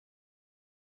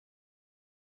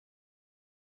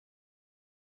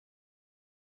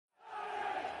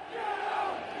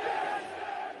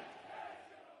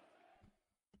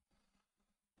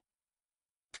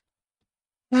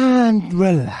And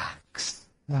relax.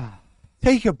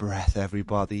 Take a breath,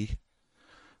 everybody.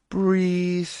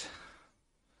 Breathe.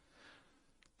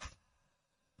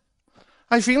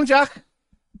 How you feeling, Jack?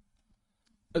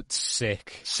 It's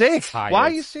sick. Sick? Tired. Why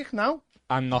are you sick now?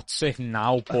 I'm not sick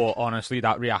now, but honestly,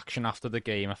 that reaction after the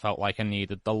game, I felt like I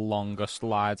needed the longest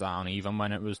lie down. Even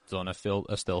when it was done, I still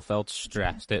felt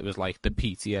stressed. It was like the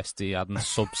PTSD hadn't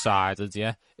subsided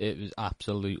yet. It was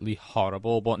absolutely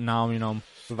horrible. But now,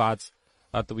 we've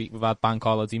had the week, we've had Bank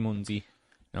Holiday Monday.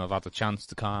 I've had a chance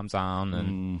to calm down,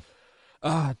 and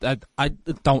I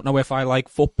don't know if I like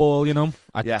football.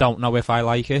 I don't know if I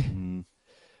like it.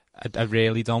 I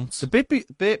really don't.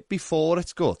 The bit before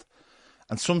it's good.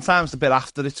 And sometimes the bit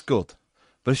after it's good.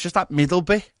 But it's just that middle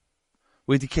bit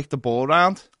where they kick the ball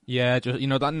around. Yeah, just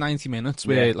that 90 minutes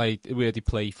where where they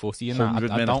play footy and that.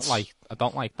 I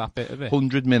don't like that bit of it.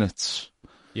 100 minutes.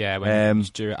 Yeah, when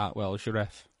Stuart Atwell's your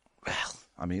ref. Well,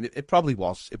 I mean, it probably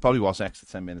was. It probably was extra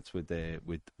 10 minutes with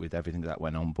everything that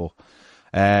went on. But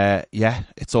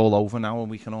it's all over now,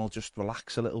 and we can all just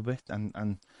relax a little bit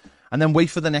and then wait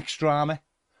for the next drama,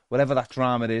 whatever that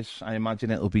drama is. I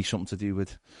imagine it'll be something to do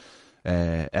with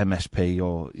MSP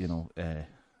or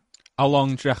How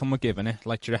long do you reckon we're giving it?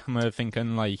 Like, do you reckon we're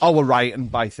thinking like? Oh, we're writing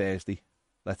by Thursday.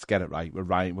 Let's get it right. We're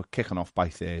writing. We're kicking off by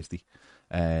Thursday.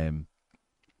 No,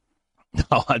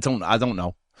 I don't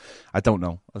know.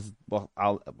 Well,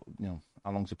 how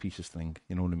long's a piece of string?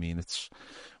 You know what I mean?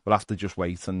 We'll have to just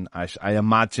wait, and I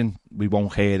imagine we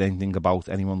won't hear anything about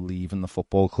anyone leaving the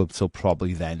football club till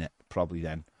probably then.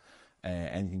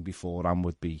 Anything beforehand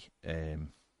would be.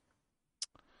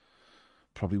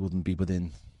 Probably wouldn't be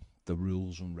within the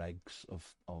rules and regs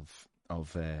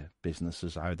of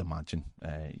businesses, I would imagine.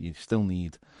 You still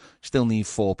need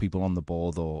 4 people on the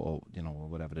board or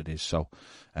whatever it is. So,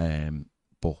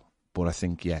 but I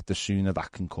think the sooner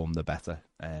that can come, the better.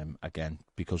 Again,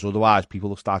 because otherwise people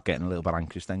will start getting a little bit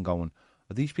anxious. Then going,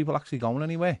 are these people actually going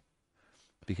anywhere?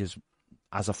 Because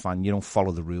as a fan, you don't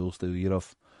follow the rules, do you?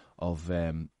 Of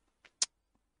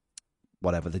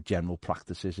whatever the general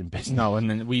practice is in business. No, and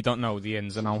then we don't know the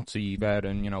ins and outs either,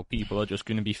 and people are just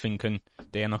going to be thinking,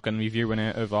 they're not going to be viewing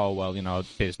it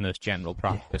of, business, general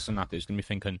practice, and that. They're going to be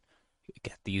thinking,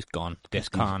 get these gone. This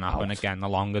can't happen again. The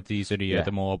longer these are here,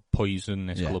 the more poison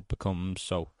this club becomes.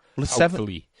 So, well, it's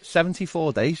hopefully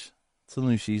 74 days till the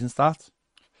new season starts.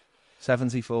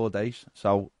 74 days.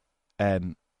 So,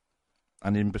 and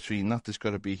in between that, there's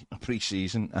got to be a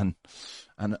pre-season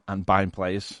and buying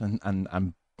players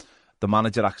and the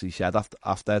manager actually said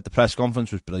after the press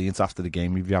conference was brilliant after the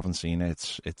game. If you haven't seen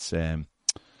it, it's on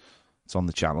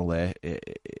the channel there.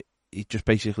 He just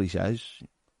basically says,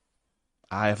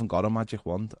 I haven't got a magic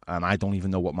wand, and I don't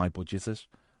even know what my budget is,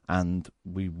 and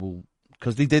we will,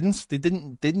 because they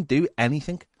didn't do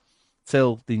anything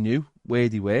till they knew where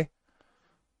they were.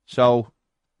 So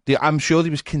I'm sure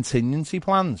there was contingency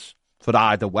plans for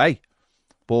either way,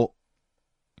 but.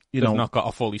 They've not got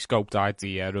a fully scoped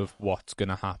idea of what's going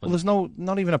to happen. Well, there's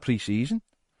not even a pre-season,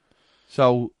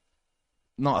 so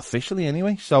not officially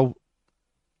anyway. So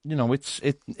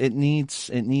it needs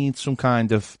some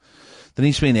kind of, there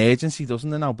needs to be an agency, doesn't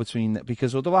there now,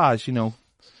 because otherwise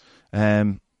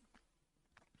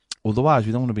otherwise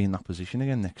we don't want to be in that position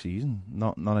again next season.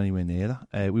 Not anywhere near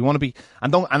that. We want to be,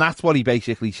 and that's what he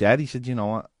basically said. He said,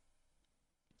 I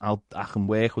can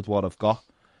work with what I've got.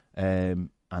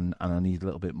 And I need a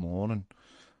little bit more,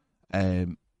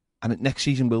 and next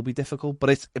season will be difficult.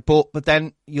 But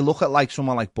then you look at like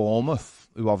someone like Bournemouth,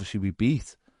 who obviously we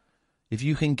beat. If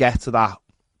you can get to that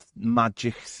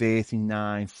magic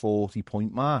 39, 40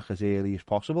 point mark as early as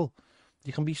possible,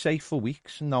 you can be safe for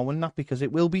weeks, knowing that, because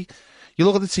it will be. You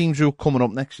look at the teams who are coming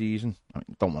up next season. I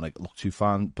don't want to look too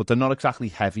far, but they're not exactly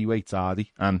heavyweights, are they?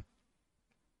 And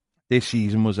this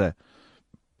season was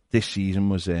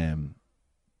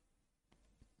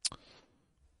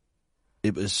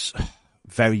it was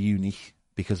very unique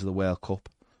because of the World Cup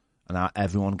and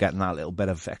everyone getting that little bit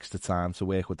of extra time to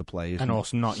work with the players. And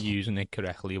also not using it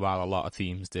correctly while a lot of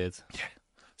teams did. Yeah.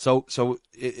 So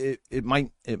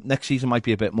next season might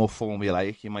be a bit more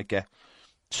formulaic. You might get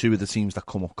 2 of the teams that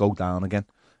come up go down again.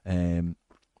 And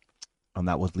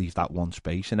that would leave that one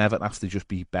space. And Everton has to just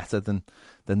be better than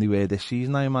they were this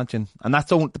season, I imagine. And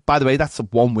that's, by the way, that's a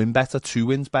 1 win better, 2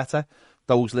 wins better.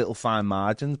 Those little fine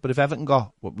margins. But if Everton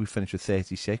got, we finished with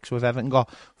 36, so if Everton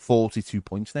got 42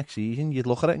 points next season, you'd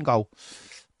look at it and go,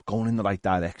 going in the right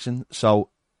direction. So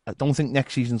I don't think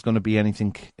next season's going to be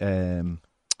anything. I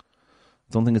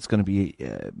don't think it's going to be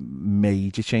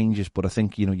major changes. But I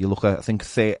think you look at. I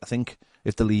think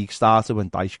if the league started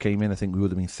when Dyche came in, I think we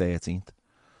would have been 13th.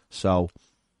 So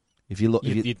If you look,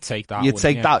 You'd take that. you'd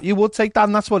take you? that. You would take that,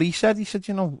 and that's what he said. He said,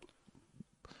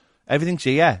 everything's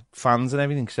here, fans and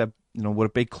everything said, we're a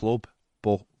big club,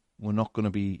 but we're not going to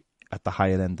be at the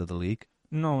higher end of the league.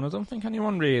 No, and I don't think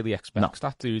anyone really expects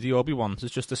that, do they? All we want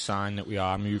is just a sign that we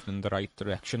are moving in the right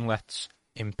direction. Let's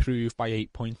improve by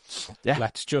 8 points. Yeah.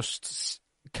 Let's just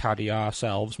carry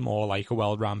ourselves more like a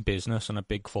well-run business and a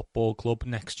big football club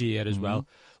next year as well.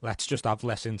 Let's just have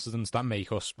less incidents that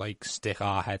make us stick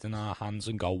our head in our hands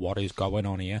and go, what is going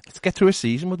on here? Let's get through a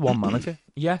season with one manager.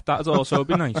 Yeah, that'd also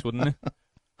be nice, wouldn't it?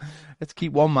 Let's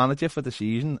keep one manager for the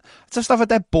season. Just have a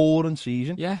dead boring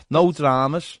season. Yeah. No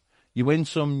dramas. You win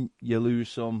some, you lose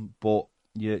some, but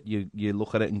you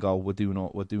look at it and go, we're doing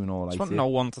all right. I just want no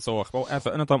one to talk about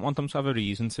Everton. I don't want them to have a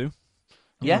reason to.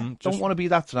 Don't want to be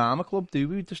that drama club, do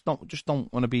we? Just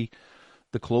don't want to be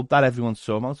the club that everyone's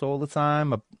talking about all the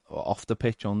time, off the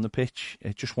pitch, on the pitch. I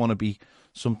just want to be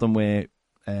something where,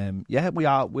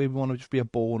 we want to just be a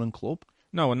boring club.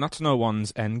 No, and that's no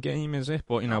one's end game, is it?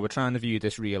 But, we're trying to view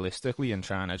this realistically and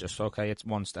trying to just, it's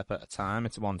one step at a time.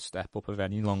 It's one step up a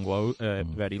very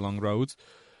long road.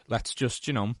 Let's just,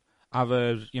 have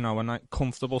a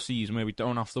comfortable season where we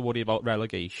don't have to worry about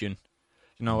relegation.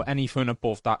 Anything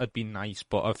above that would be nice,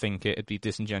 but I think it'd be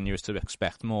disingenuous to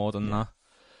expect more than that.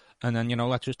 And then,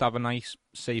 let's just have a nice,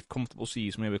 safe, comfortable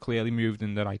season where we're clearly moved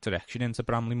in the right direction into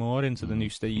Bramley-Moore, into the new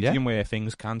stadium where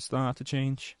things can start to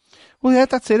change. Well, yeah,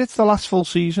 that's it. It's the last full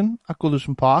season at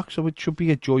Goodison Park, so it should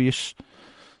be try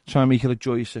and make it a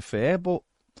joyous affair. But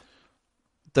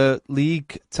the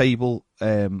league table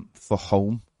for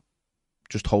home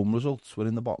results, we're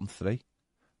in the bottom three.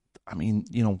 I mean,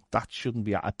 that shouldn't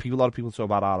be. A lot of people talk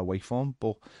about our away form,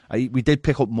 but we did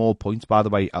pick up more points, by the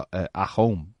way, at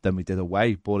home than we did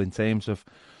away. But in terms of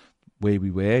where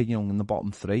we were, in the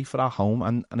bottom three for our home,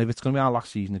 and if it's going to be our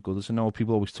last season at Goodison,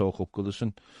 people always talk up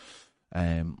Goodison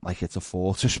like it's a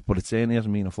fortress, but it certainly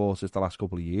hasn't been a fortress the last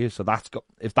couple of years. So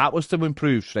if that was to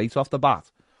improve straight off the bat,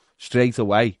 straight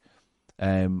away,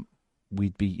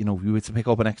 we'd be, we were to pick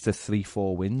up an extra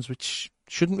 3-4 wins, which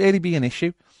shouldn't really be an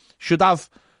issue.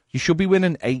 You should be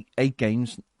winning eight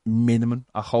games minimum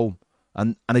at home.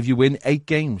 And if you win 8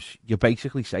 games, you're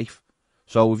basically safe.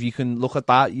 So if you can look at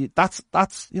that,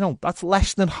 that's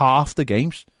less than half the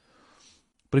games.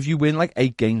 But if you win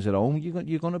 8 games at home,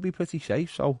 you're going to be pretty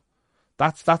safe. So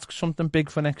that's something big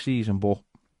for next season. But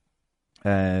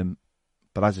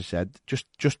as I said, it's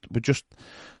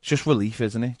just relief,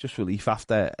 isn't it? Just relief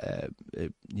after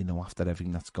after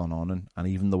everything that's gone on and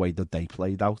even the way that they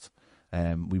played out.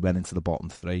 We went into the bottom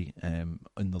 3 in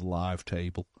the live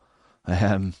table,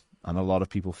 and a lot of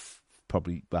people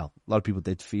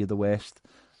did fear the worst.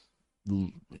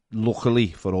 Luckily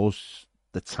for us,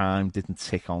 the time didn't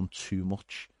tick on too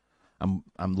much, and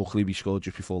luckily we scored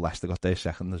just before Leicester got their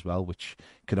second as well, which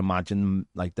you can imagine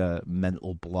the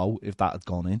mental blow if that had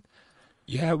gone in.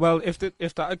 Yeah, well, if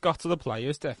that had got to the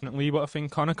players, definitely. But I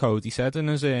think Conor Cody said in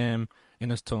his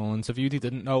tunnel interview they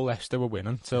didn't know Leicester were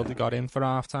winning until they got in for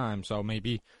half time. So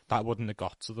maybe that wouldn't have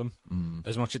got to them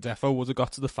as much as defo would have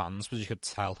got to the fans, because you could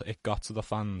tell it got to the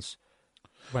fans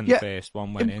when the first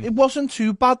one went in. It wasn't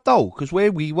too bad though, because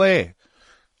where we were,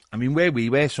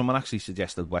 someone actually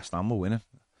suggested West Ham were winning,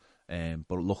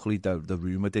 but luckily the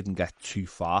rumour didn't get too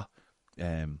far,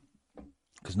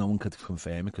 because no one could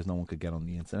confirm it, because no one could get on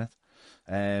the internet.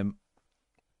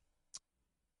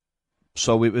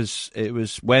 So it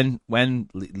was when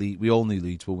we all knew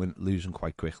Leeds were losing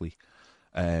quite quickly,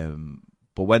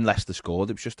 but when Leicester scored,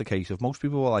 it was just a case of most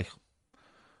people were like,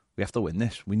 we have to win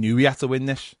this. We knew we had to win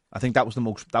this. I think that was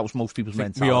most people's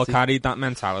mentality. We all carried that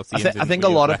mentality. I think a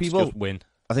lot of people win.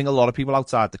 I think a lot of people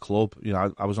outside the club.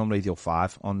 I was on Radio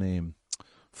 5 on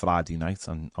Friday night,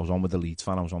 and I was on with the Leeds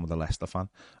fan, I was on with the Leicester fan,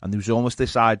 and there was almost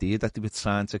this idea that they were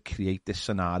trying to create this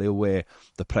scenario where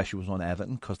the pressure was on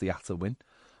Everton because they had to win,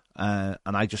 and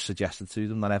I just suggested to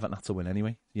them that Everton had to win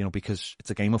anyway, because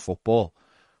it's a game of football,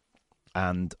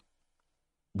 and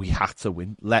we had to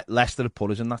win. Leicester had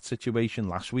put us in that situation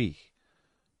last week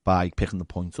by picking the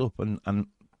points up, and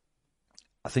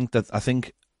I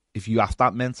think if you have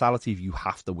that mentality, if you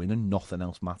have to win and nothing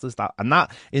else matters, that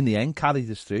in the end carried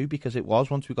us through, because it was,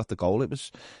 once we got the goal, it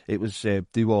was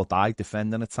do or die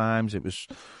defending at times. It was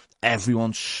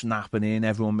everyone snapping in,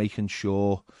 everyone making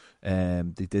sure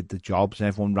they did the jobs, and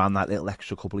everyone ran that little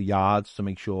extra couple of yards to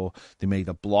make sure they made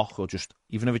a block, or just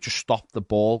even if it just stopped the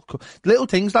ball. Little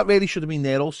things that really should have been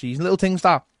there all season, little things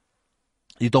that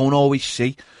you don't always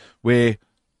see, where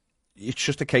it's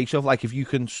just a case of if you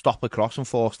can stop a cross and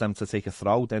force them to take a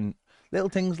throw, then little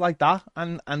things like that,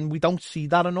 and we don't see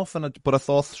that enough. But I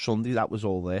thought Sunday that was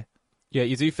all there. Yeah,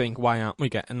 you do think, why aren't we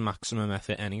getting maximum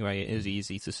effort anyway? It is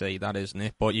easy to say that, isn't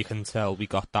it? But you can tell we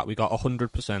got that. We got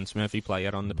 100% from every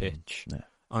player on the pitch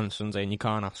on Sunday, and you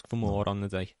can't ask for more on the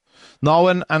day. No,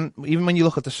 and even when you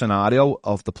look at the scenario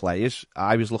of the players,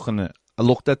 I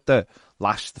looked at the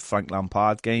last Frank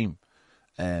Lampard game,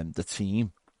 the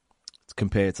team,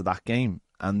 compared to that game,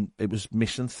 and it was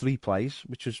missing 3 players,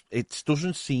 it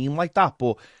doesn't seem like that,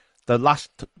 but the last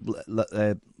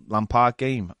Lampard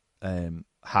game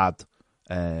had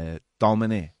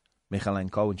Dominic,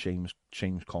 Michalenko and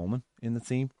James Coleman in the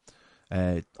team.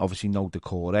 Obviously no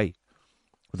Decore. But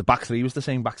the back 3 was the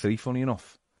same back 3, funny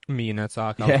enough. Mina,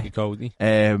 Tarkowski, Cody.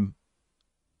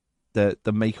 The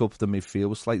makeup of the midfield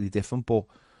was slightly different, but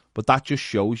that just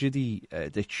shows you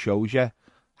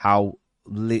how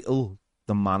little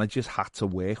the managers had to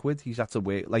work with. He's had to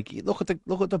work, like, look at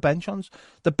the bench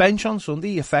on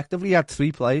Sunday. He effectively had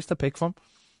 3 players to pick from,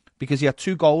 because he had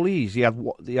 2 goalies. He had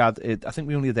I think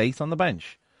we only had 8 on the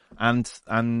bench, and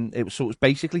it was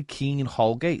basically Keane,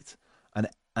 Holgate, and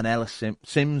Ellis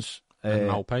Sims and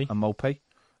Maupay.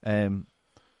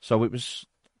 So it was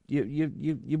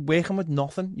you're working with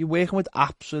nothing. You're working with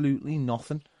absolutely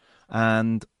nothing,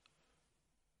 and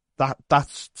that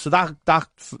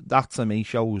to me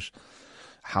shows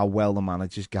how well the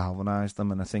managers galvanised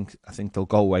them. And I think they'll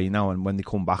go away now, and when they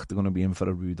come back, they're going to be in for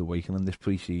a rude awakening. This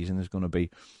pre-season is going to be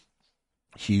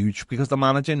huge, because the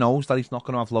manager knows that he's not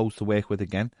going to have loads to work with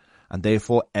again, and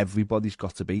therefore everybody's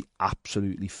got to be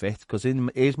absolutely fit, because in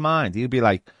his mind he'll be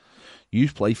like, you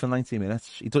play for 90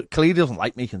 minutes. He clearly doesn't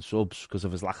like making subs because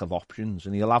of his lack of options,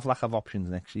 and he'll have lack of options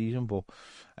next season. But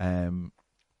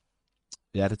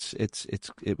yeah,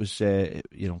 it was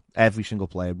every single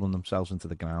player run themselves into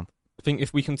the ground. I think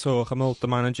if we can talk about the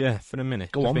manager for a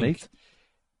minute, go on, mate.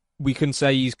 We can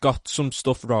say he's got some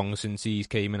stuff wrong since he's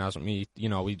came in, hasn't he? You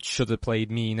know, he should have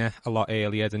played Mina a lot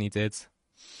earlier than he did.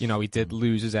 You know, he did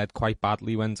lose his head quite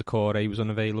badly when Decore was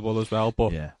unavailable as well.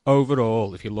 But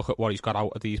overall, if you look at what he's got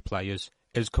out of these players,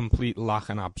 his complete lack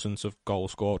and absence of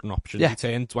goal-scoring options. He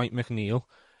turned Dwight McNeil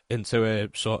into a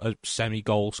sort of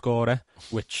semi-goal scorer,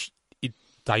 which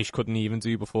Dyche couldn't even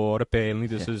do before. Apparently,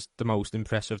 this is the most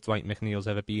impressive Dwight McNeil's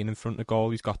ever been in front of goal.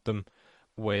 He's got them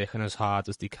working as hard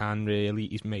as they can, really.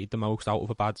 He's made the most out of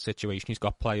a bad situation. He's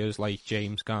got players like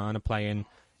James Garner playing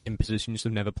in positions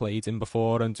they've never played in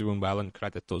before and doing well, and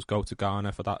credit does go to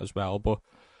Garner for that as well. But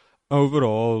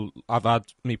overall, I've had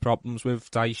my problems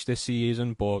with Dyche this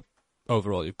season, but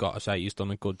overall, you've got to say he's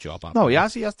done a good job. He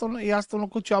has done a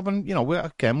good job, and you know,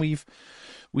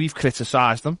 we've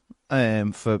criticised him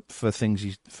for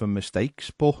things for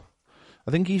mistakes, but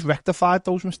I think he's rectified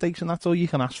those mistakes, and that's all you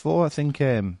can ask for. I think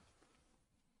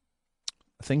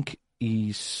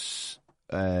he's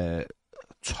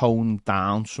toned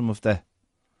down some of the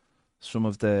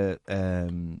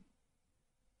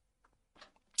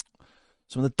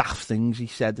daft things he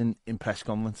said in press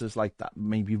conferences, like that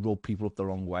maybe rub people up the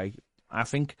wrong way. I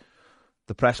think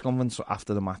the press conference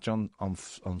after the match on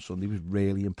Sunday was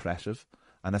really impressive,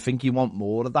 and I think you want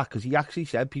more of that, because he actually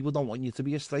said people don't want you to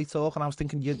be a straight talker, and I was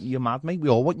thinking, you're mad, mate. We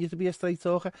all want you to be a straight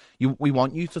talker. We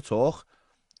want you to talk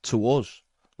to us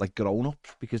like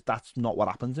grown-ups, because that's not what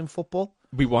happens in football.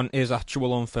 We want his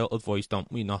actual unfiltered voice,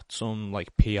 don't we? Not some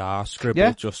like PR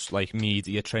scribble, just like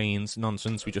media trains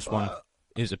nonsense. We just want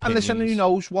his opinions. And listen,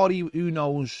 who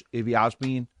knows if he has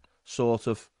been sort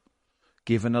of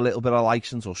given a little bit of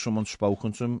license, or someone's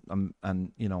spoken to him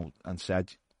and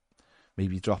said,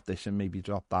 maybe drop this and maybe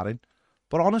drop that in.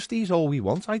 But honesty is all we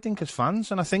want, I think, as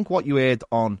fans. And I think what you heard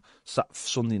on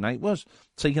Sunday night was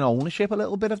taking ownership a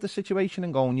little bit of the situation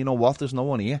and going, you know what, there's no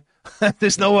one here.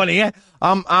 There's no one here.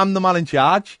 I'm the man in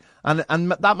charge. And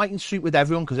that mightn't suit with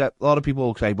everyone, because a lot of people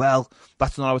will say, well,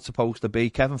 that's not how it's supposed to be.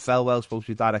 Kevin Felwell's supposed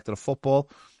to be director of football,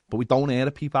 but we don't hear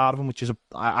a peep out of him, which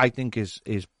I think is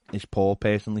poor,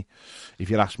 personally, if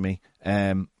you ask me.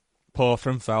 Poor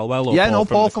from Felwell, or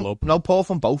poor from the club? No, poor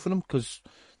from both of them, because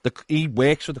he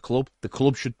works for the club. The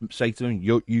club should say to him,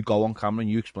 you go on camera and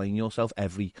you explain yourself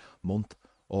every month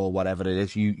or whatever it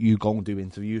is. You go and do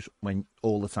interviews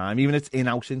all the time, even if it's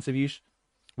in-house interviews.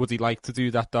 Would he like to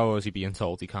do that, though, or is he being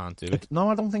told he can't do it? No,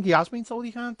 I don't think he has been told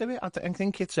he can't do it. I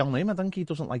think it's on him. I think he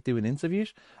doesn't like doing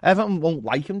interviews. Everton won't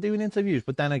like him doing interviews,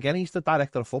 but then again, he's the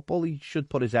director of football. He should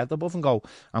put his head above and go,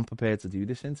 I'm prepared to do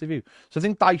this interview. So I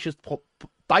think Dyche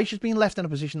has been left in a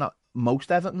position that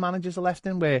most Everton managers are left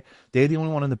in, where they're the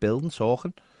only one in the building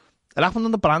talking. It happened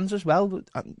on the Brands as well.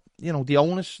 You know, the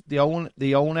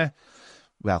owner,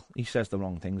 well, he says the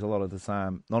wrong things a lot of the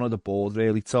time. None of the board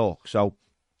really talk. So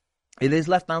It is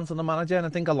left down to the manager, and I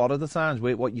think a lot of the times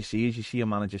what you see is you see a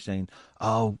manager saying,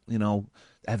 "Oh,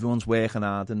 everyone's working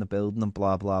hard in the building and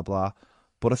blah blah blah."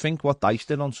 But I think what Dice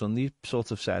did on Sunday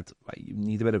sort of said, right, "You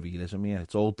need a bit of realism here.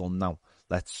 It's all done now.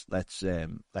 Let's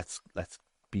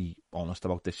be honest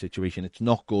about this situation. It's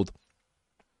not good,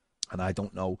 and I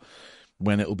don't know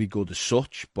when it'll be good as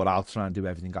such, but I'll try and do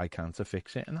everything I can to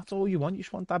fix it." And that's all you want. You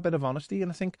just want that bit of honesty.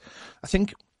 And I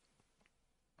think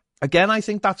again, I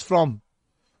think that's from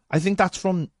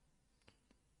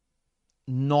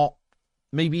not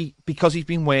maybe because he's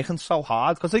been working so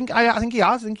hard. Because I think he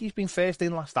has. I think he's been first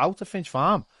in, last out at Finch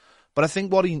Farm. But I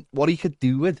think what he could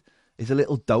do with is a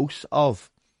little dose of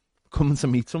coming to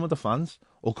meet some of the fans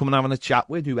or coming having a chat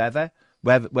with whoever,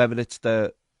 whether it's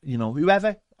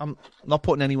whoever. I'm not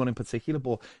putting anyone in particular,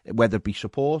 but whether it be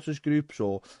supporters groups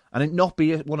and it not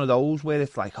be one of those where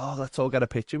it's like, oh, let's all get a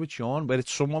picture with Sean, where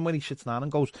it's someone when he sits down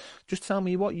and goes, just tell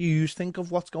me what you think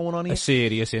of what's going on here. A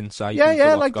serious insight.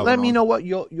 Yeah, like let me know what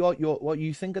what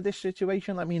you think of this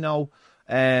situation. Let me know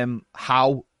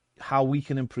how we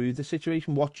can improve the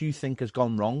situation. What do you think has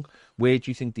gone wrong? Where do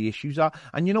you think the issues are?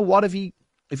 And you know what? If he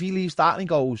leaves that and he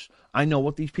goes, I know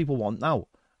what these people want now,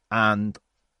 and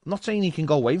I'm not saying he can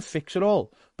go away and fix it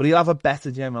all, but he'll have a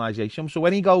better generalisation. So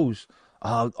when he goes,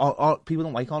 people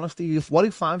don't like honesty, what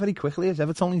he'll find very quickly is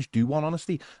Evertonians do want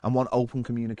honesty and want open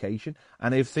communication.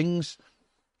 And if things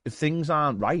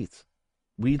aren't right,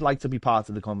 we'd like to be part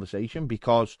of the conversation,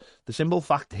 because the simple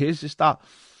fact is that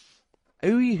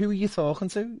who are you talking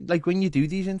to? Like when you do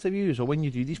these interviews or when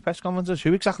you do these press conferences,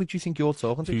 who exactly do you think you're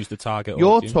talking to? Who's the target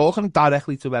You're audience? talking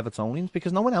directly to Evertonians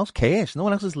because no one else cares. No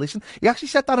one else is listening. He actually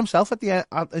said that himself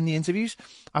in the interviews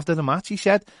after the match. He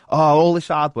said, all this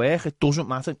hard work, it doesn't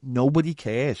matter. Nobody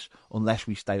cares unless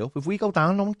we stay up. If we go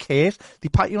down, no one cares. They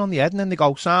pat you on the head and then they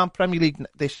go, Sam, Premier League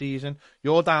this season,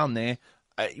 you're down there.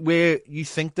 Where you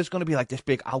think there's going to be like this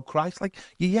big outcry. It's like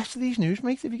yesterday's news,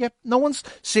 mate. No one's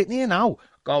sitting here now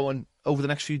going over the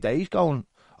next few days going,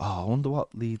 I wonder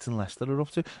what Leeds and Leicester are up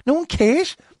to. No one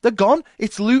cares. They're gone.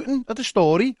 It's Luton at the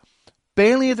story,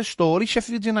 Burnley at the story,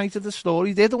 Sheffield United at the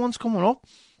story. They're the ones coming up.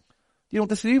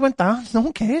 The three went down. No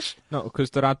one cares. No, because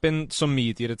there had been some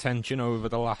media attention over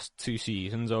the last 2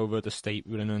 seasons over the state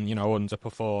we're in and,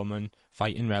 underperforming,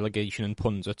 fighting relegation, and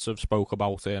pundits have spoke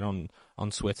about it on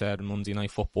Twitter and Monday Night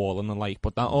Football and the like.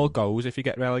 But that all goes if you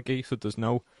get relegated.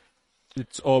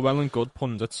 It's all well and good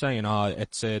pundits saying,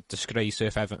 it's a disgrace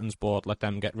if Everton's board let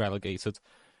them get relegated.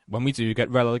 When we do get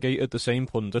relegated, the same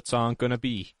pundits aren't going to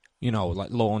be,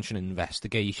 launching an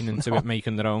investigation into it,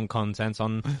 making their own content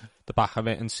on the back of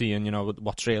it and seeing,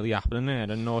 what's really happening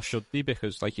there. And nor should they,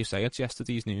 because, like you say, it's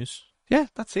yesterday's news. Yeah,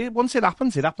 that's it. Once it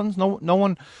happens, it happens. No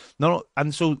one.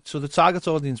 And so the target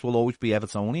audience will always be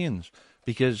Evertonians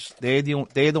because they're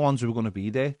the ones who are going to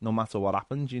be there no matter what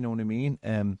happens. You know what I mean?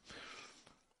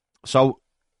 So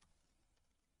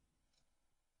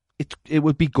it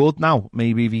would be good now,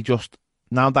 maybe if he just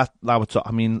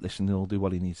listen, he'll do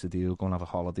what he needs to do. He'll go and have a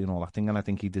holiday and all that thing, and I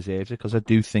think he deserves it because I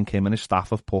do think him and his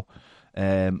staff have put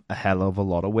a hell of a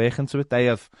lot of work into it. They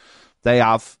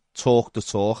have talked the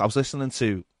talk. I was listening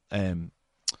to Sam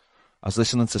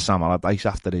Allardyce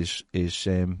after his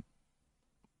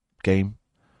game,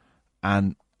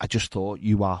 and I just thought,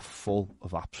 you are full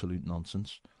of absolute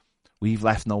nonsense. We've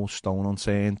left no stone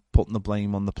unturned, putting the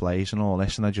blame on the players and all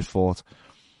this. And I just thought,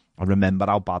 I remember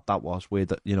how bad that was. Where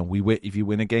if you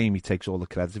win a game, he takes all the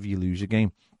credit. If you lose a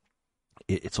game,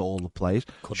 it's all the players.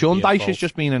 Sean Dyche has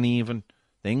just been an even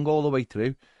thing all the way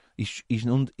through. He's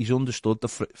understood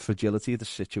the fragility of the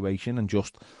situation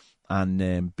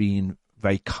and being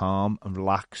very calm and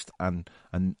relaxed and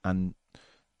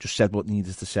just said what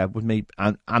needed to said with me.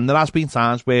 And there has been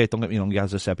times where, don't get me wrong,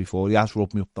 as I said before, he has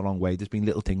rubbed me up the wrong way. There's been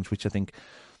little things which I think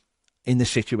in the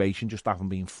situation just haven't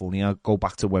been funny. I go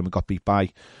back to when we got beat by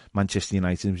Manchester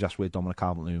United. It was just where Dominic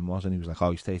Calvert-Lewin was, and he was like,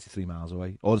 he's 33 miles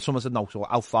away. Or someone said, no, so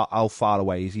how far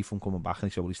away is he from coming back?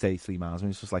 And he said, he's 33 miles.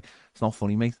 And it's just like, it's not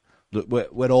funny, mate. Look,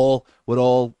 we're all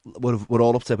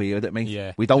up to here with it, mate.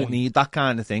 Yeah. We don't need that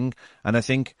kind of thing. And I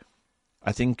think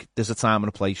there's a time and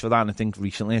a place for that, and I think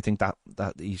recently, that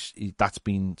that's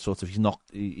been sort of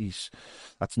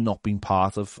that's not been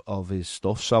part of his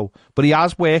stuff. So, but he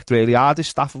has worked really hard. His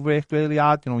staff have worked really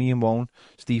hard. Ian Woan,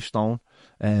 Steve Stone,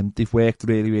 they've worked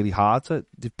really, really hard.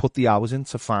 They've put the hours in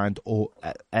to find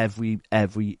every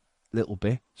little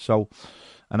bit. So,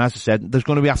 and as I said, there's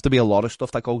going to have to be a lot of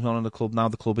stuff that goes on in the club now.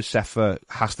 The club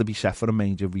has to be set for a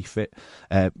major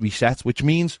reset, which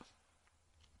means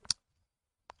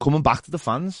coming back to the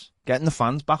fans, getting the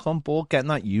fans back on board, getting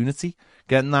that unity,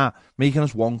 making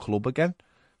us one club again.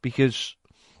 Because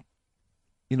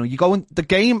You know, you go in the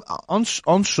game on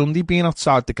Sunday, being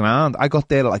outside the ground. I got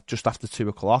there at like just after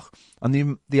 2:00,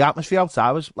 and the atmosphere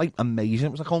outside was like amazing.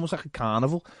 It was like almost like a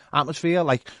carnival atmosphere.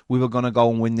 Like we were gonna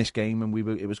go and win this game, and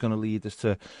it was gonna lead us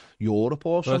to Europe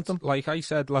or something. Like I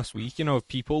said last week, you know, if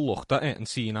people looked at it and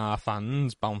seen our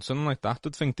fans bouncing like that,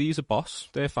 they'd think these are boss.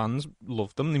 Their fans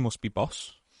love them. They must be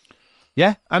boss.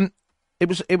 Yeah, and it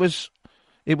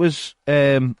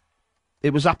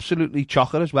was absolutely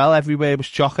chocker as well. Everywhere was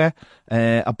chocker.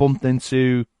 I bumped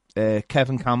into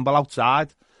Kevin Campbell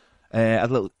outside.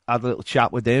 Had a little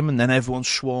chat with him, and then everyone's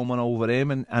swarming over him,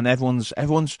 and everyone's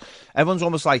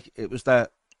almost like it was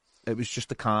just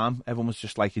the calm. Everyone was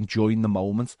just like enjoying the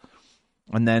moment.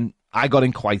 And then I got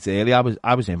in quite early. I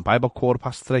was in by about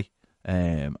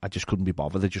 3:15. I just couldn't be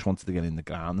bothered. I just wanted to get in the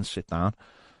ground and sit down.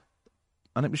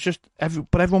 And it was just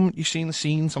everyone. You've seen the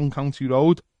scenes on County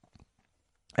Road.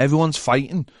 Everyone's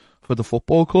fighting for the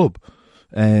football club,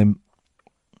 and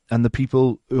the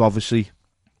people who obviously,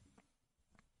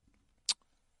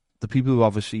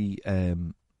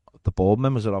 the board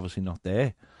members are obviously not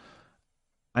there,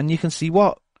 and you can see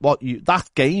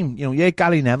that game. You know, yeah,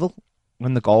 Gary Neville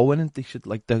when the goal went in, they should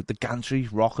like the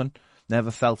gantry's rocking.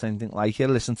 Never felt anything like it.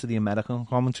 Listen to the American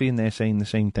commentary, and they're saying the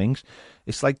same things.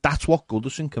 It's like that's what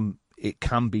Goodison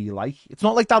can be like. It's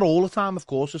not like that all the time, of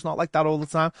course. It's not like that all the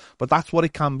time, but that's what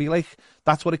it can be like.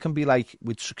 That's what it can be like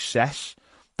with success.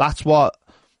 That's what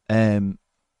it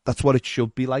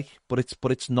should be like. But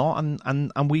it's not,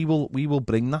 and we will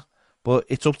bring that. But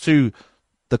it's up to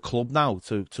the club now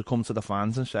to come to the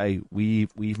fans and say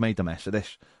we've made a mess of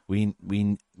this. We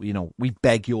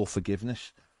beg your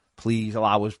forgiveness. Please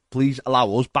allow us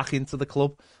back into the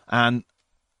club. And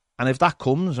if that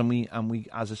comes, and we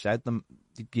as I said,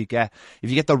 if you get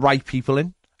the right people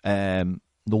in,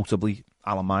 notably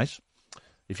Alan Myers,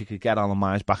 if you could get Alan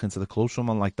Myers back into the club,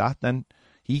 someone like that, then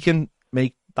he can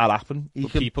make that happen.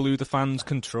 People who the fans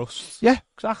can trust. Yeah,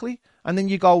 exactly. And then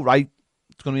you go, right,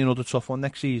 it's going to be another tough one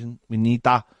next season. We need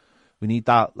that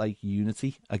like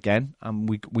unity again, and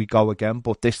we go again.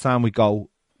 But this time we go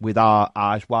with our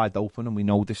eyes wide open, and we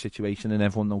know the situation, and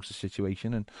everyone knows the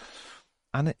situation, and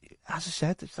as I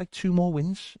said, it's like 2 more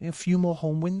wins, a few more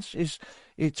home wins is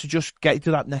to just get you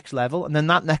to that next level. And then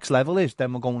that next level is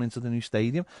then we're going into the new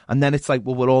stadium. And then it's like,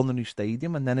 well, we're all in the new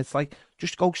stadium. And then it's like,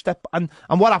 just go step. And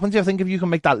what happens, I think, if you can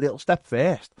make that little step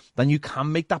first, then you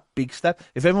can make that big step.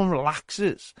 If everyone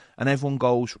relaxes and everyone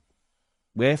goes,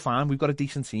 we're fine, we've got a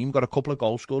decent team, we've got a couple of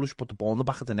goal scorers who put the ball in the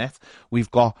back of the net,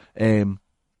 we've got a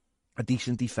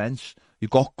decent defence, you've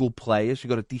got good players, you've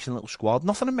got a decent little squad,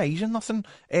 nothing amazing, nothing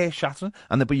shattering,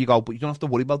 but you don't have to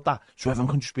worry about that, so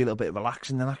everyone can just be a little bit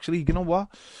relaxed. And then actually, you know what,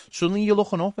 suddenly you're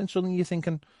looking up and suddenly you're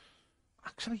thinking,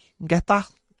 actually, you can get that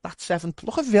 7th.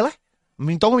 Look at Villa. I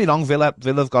mean, don't get me wrong, Villa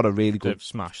have got a really good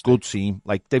team.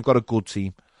 Like, they've got a good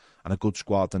team and a good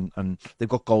squad, and they've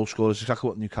got goal scorers, exactly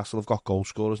what Newcastle have got, goal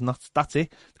scorers, and that's it.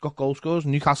 They've got goal scorers.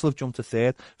 Newcastle have jumped to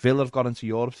 3rd. Villa have got into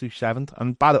Europe through 7th.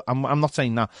 And I'm not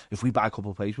saying that if we buy a couple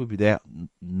of players, we'll be there.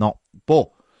 Not. But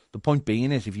the point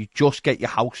being is, if you just get your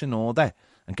house in order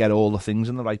and get all the things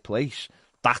in the right place,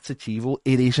 that's achievable.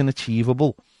 It isn't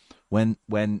achievable when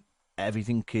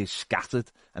everything is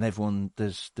scattered and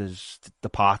there's the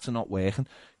parts are not working.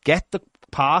 Get the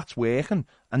parts working,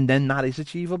 and then that is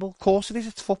achievable. Of course it is.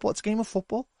 It's football. It's a game of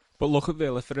football. But look at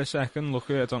Villa for a second. I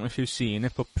don't know if you've seen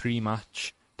it, but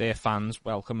pre-match, their fans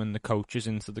welcoming the coaches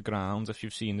into the ground. If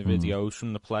you've seen the videos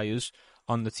from the players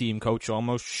on the team coach,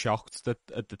 almost shocked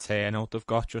at the turnout they've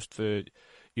got just for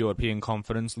European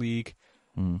Conference League.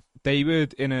 They were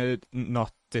in a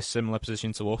not dissimilar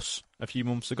position to us a few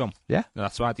months ago. Yeah.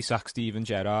 That's why they sacked Steven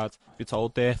Gerrard. If you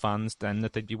told their fans then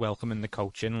that they'd be welcoming the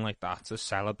coach in like that to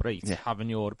celebrate having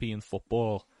European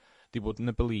football, they wouldn't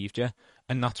have believed you.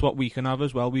 And that's what we can have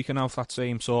as well. We can have that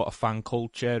same sort of fan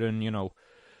culture and, you know,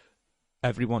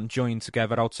 everyone joined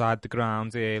together outside the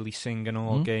ground early, singing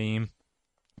all game,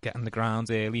 getting the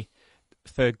ground early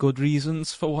for good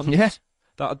reasons for once. Yeah.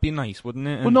 That'd be nice, wouldn't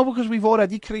it? Well, no, because we've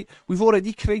already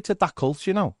created that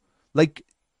culture, you know. Like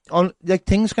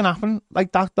things can happen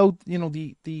like that, though. You know,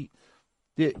 you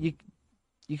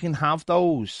can have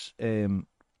those. You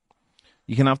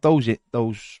can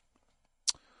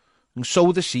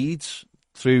sow the seeds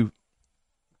through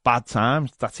bad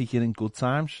times that take you in good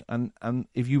times, and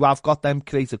if you have got them,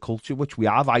 create a culture, which we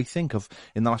have, I think, of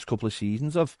in the last couple of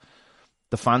seasons of.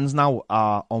 The fans now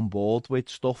are on board with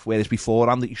stuff, whereas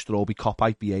beforehand it used to all be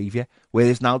cop-out behaviour.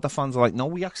 Whereas now the fans are like, no,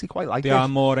 we actually quite like this. They are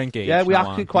more engaged. Yeah, we now,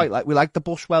 actually quite like. We like the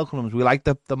bus welcomes. We like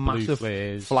the massive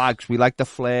flags. We like the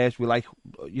flares. We like,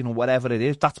 you know, whatever it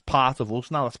is. That's part of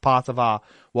us now. That's part of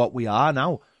what we are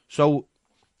now. So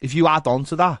if you add on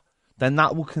to that, then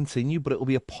that will continue, but it will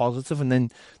be a positive. And then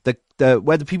the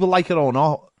whether people like it or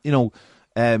not, the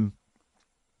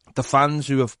fans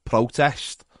who have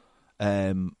protest,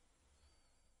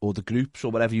 or the groups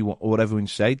or whatever you want, or whatever you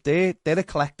say, they're a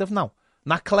collective now.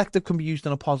 And that collective can be used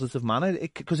in a positive manner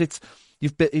because if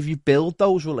you build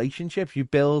those relationships, you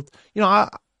build.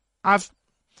 I've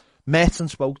met and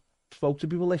spoke to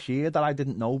people this year that I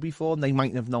didn't know before, and they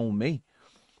mightn't have known me.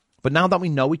 But now that we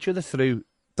know each other through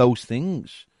those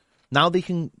things, now they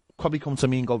can probably come to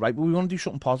me and go, right, well, we want to do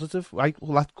something positive, right?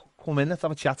 Well, let's come in, let's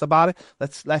have a chat about it.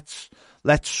 Let's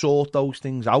sort those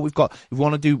things out. We've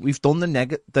done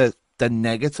the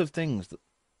negative things,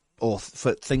 or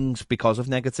for things because of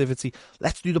negativity.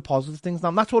 Let's do the positive things now.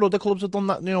 And that's what other clubs have done.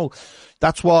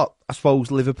 That's what I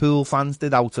suppose Liverpool fans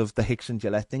did out of the Hicks and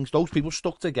Gillette things. Those people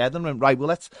stuck together and went, right,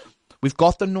 well, we've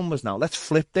got the numbers now. Let's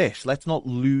flip this. Let's not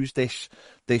lose this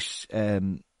sense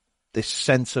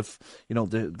of,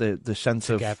 the sense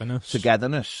of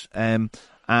togetherness. And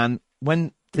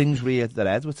when things rear their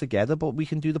head, we're together, but we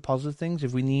can do the positive things.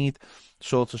 If we need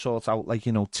sort out, like,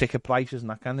 ticket prices and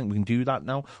that kind of thing, we can do that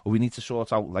now. Or we need to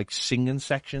sort out, like, singing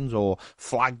sections or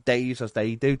flag days as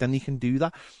they do, then you can do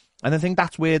that. And I think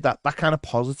that's where that kind of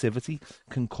positivity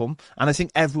can come. And I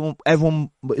think everyone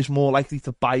is more likely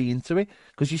to buy into it,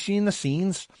 because you're seeing the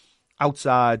scenes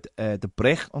outside the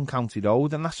Brick on County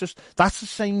Road, and that's the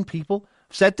same people.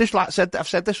 I've said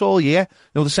this all year.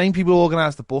 The same people who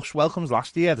organised the bus welcomes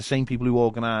last year, the same people who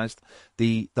organised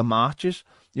the marches,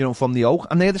 from the Oak,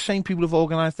 and they're the same people who've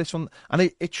organised this one.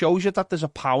 And it shows you that there's a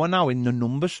power now in the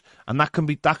numbers, and that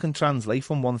can translate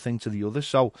from one thing to the other.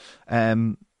 So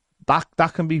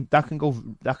that can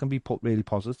be put really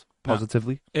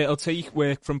positively. It'll take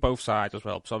work from both sides as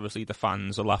well, because obviously the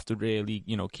fans will have to really,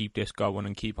 keep this going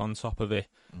and keep on top of it,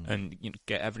 and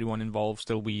get everyone involved.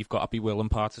 Still, we've got to be willing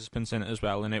participants in it as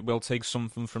well, and it will take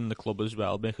something from the club as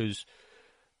well, because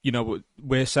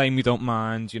we're saying we don't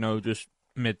mind, just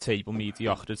mid-table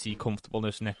mediocrity,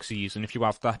 comfortableness next season. If you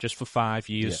have that just for 5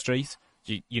 years straight,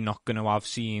 you're not going to have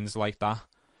scenes like that.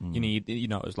 You need,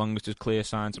 as long as there's clear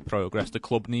signs of progress, the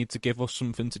club need to give us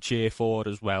something to cheer for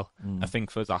as well. I think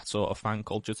for that sort of fan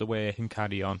culture to work and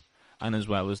carry on, and as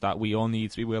well as that, we all need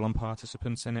to be willing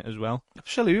participants in it as well.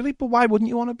 Absolutely, but why wouldn't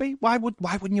you want to be? Why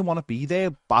wouldn't you want to be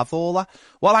there? Bath all that.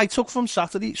 What I took from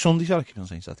Sunday. Sorry, I keep on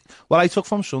saying Saturday. What I took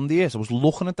from Sunday is I was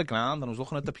looking at the ground and I was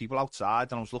looking at the people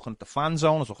outside, and I was looking at the fan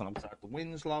zone. I was looking outside the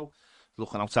Winslow,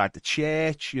 looking outside the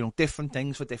church. Different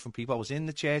things for different people. I was in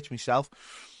the church myself.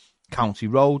 County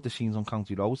Road, the scenes on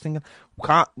County Road, thinking,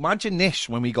 imagine this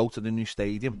when we go to the new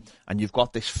stadium and you've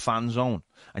got this fan zone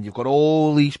and you've got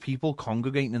all these people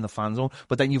congregating in the fan zone,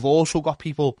 but then you've also got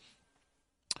people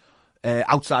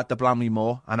outside the Bramley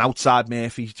Moor and outside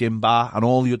Murphy's Gym Bar and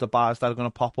all the other bars that are going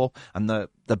to pop up, and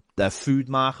the food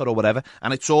market or whatever,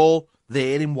 and it's all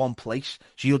there in one place.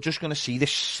 So you're just going to see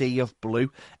this sea of blue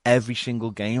every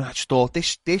single game. I just thought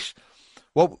this.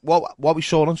 What we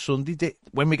saw on Sunday,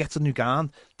 when we get to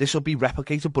Newgarden, this will be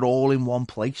replicated, but all in one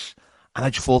place. And I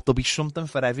just thought there'll be something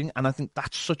for everything. And I think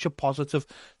that's such a positive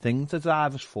thing to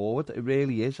drive us forward. It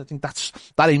really is. I think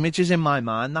that image is in my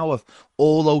mind now of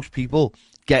all those people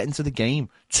getting to the game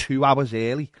 2 hours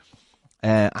early.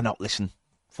 I know, listen,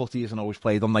 footy isn't always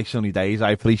played on nice sunny days.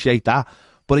 I appreciate that.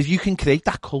 But if you can create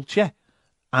that culture,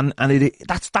 and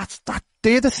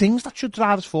they're the things that should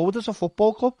drive us forward as a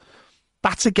football club.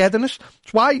 That togetherness.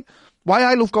 It's why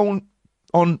I love going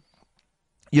on,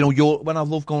 when I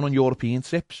love going on European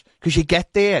trips, because you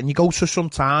get there and you go to some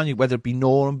town, whether it be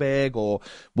Nuremberg or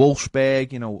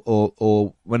Wolfsburg,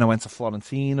 or when I went to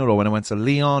Florentina or when I went to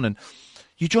Lyon, and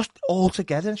you just all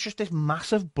together. It's just this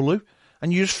massive blue,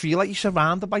 and you just feel like you're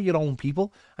surrounded by your own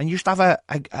people, and you just have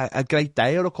a great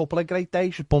day or a couple of great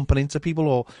days, just bumping into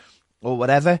people or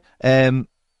whatever. They're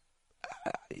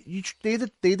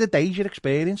the days you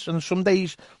experience, and some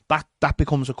days that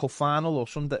becomes a cup final or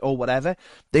Sunday or whatever.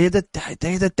 They're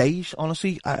the days.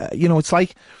 Honestly,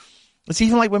 it's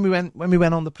even like when we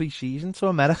went on the pre-season to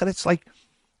America. It's like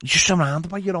you're just surrounded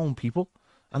by your own people,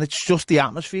 and it's just the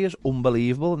atmosphere is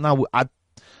unbelievable. Now, what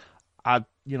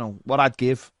I'd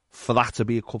give for that to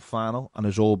be a cup final and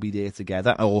us all be there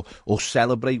together, or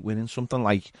celebrate winning something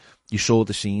like you saw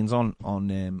the scenes on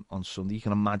Sunday. You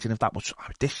can imagine if that was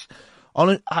this.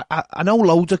 I know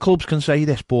loads of clubs can say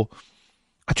this, but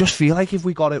I just feel like if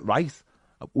we got it right,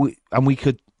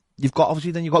 you've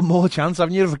got more chance,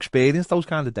 haven't you, of experienced those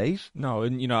kind of days? No,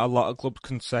 and a lot of clubs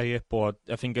can say it, but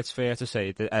I think it's fair to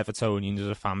say that Evertonians as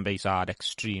a fan base are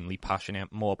extremely passionate,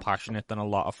 more passionate than a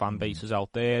lot of fan bases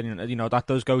out there. And that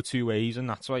does go two ways, and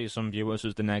that's why some viewers,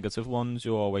 as the negative ones,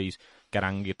 who always get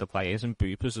angry at the players and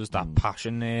boopers, there's that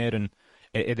passion there, and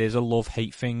it is a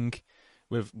love-hate thing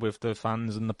with the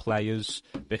fans and the players,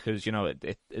 because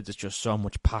it's just so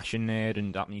much passion there,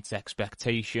 and that meets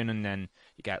expectation, and then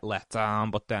you get let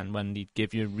down. But then when they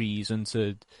give you reason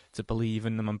to believe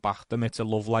in them and back them, it's a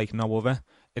love like no other.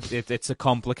 It's a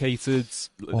complicated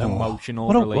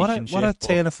emotional relationship. What a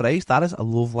turn of phrase that is, a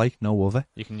love like no other.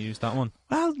 You can use that one.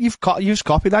 Well, you've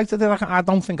copyrighted it. I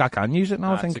don't think I can use it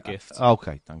now. I think it's a gift.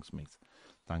 Okay, thanks, mate.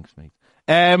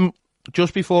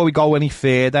 Just before we go any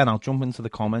further, and I'll jump into the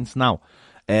comments now.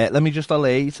 Let me just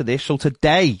alert you to this. So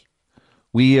today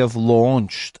we have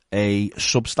launched a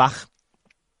Substack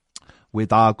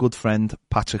with our good friend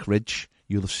Patrick Ridge.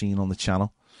 You'll have seen on the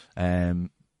channel.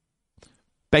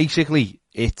 Basically,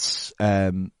 it's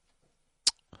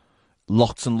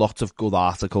lots and lots of good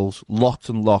articles, lots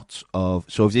and lots of.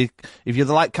 So if you're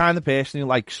the kind of person who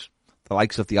likes the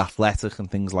likes of The Athletic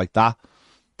and things like that,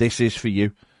 this is for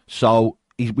you. So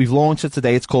we've launched it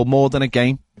today. It's called More Than a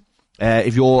Game.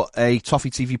 If you're a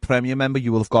Toffee TV Premier member,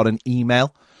 you will have got an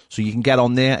email, so you can get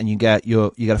on there and you get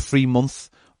a free month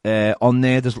on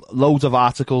there. There's loads of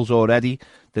articles already.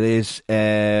 There is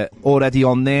already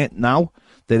on there now.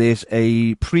 There is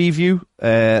a preview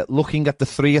looking at the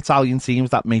 3 Italian teams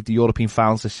that made the European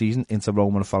finals this season, Inter,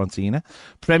 Roma and Fiorentina.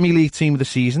 Premier League team of the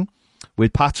season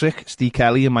with Patrick, Steve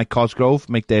Kelly and Mike Cosgrove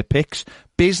make their picks.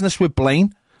 Business with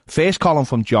Blaine. First column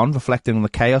from John, reflecting on the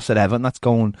chaos at Everton. That's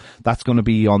going to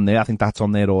be on there. I think that's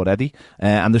on there already.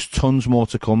 And there's tons more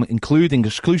to come, including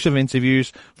exclusive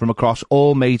interviews from across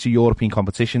all major European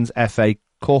competitions, FA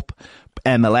Cup,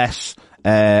 MLS.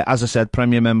 As I said,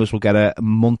 Premier members will get a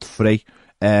month free.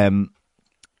 And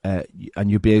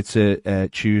you'll be able to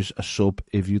choose a sub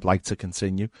if you'd like to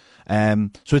continue.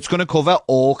 So it's going to cover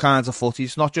all kinds of footy.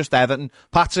 It's not just Everton.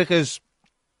 Patrick is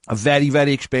a very,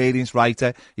 very experienced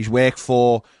writer. He's worked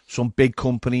for some big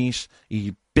companies.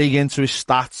 He's big into his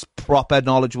stats, proper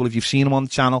knowledgeable. If you've seen him on the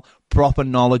channel, proper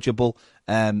knowledgeable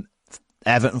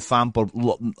Everton fan, but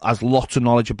has lots of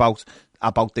knowledge about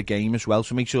the game as well.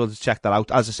 So make sure to check that out.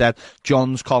 As I said,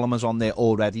 John's column is on there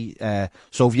already.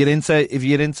 So if you're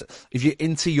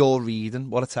into your reading,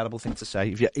 what a terrible thing to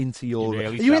say. If you're into your,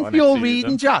 really are you into your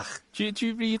reading, Jack? Do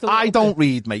you read? I don't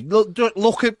read, mate.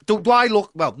 Look at. Do I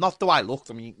look? Well, not do I look.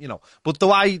 I mean, but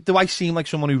do I seem like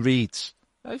someone who reads?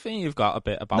 I think you've got a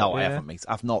bit about. No, I haven't, mate.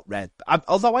 I've not read.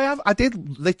 Although I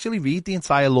did literally read the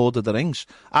entire Lord of the Rings.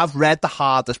 I've read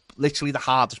literally the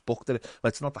hardest book. Well,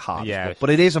 it's not the hardest book,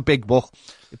 but it is a big book.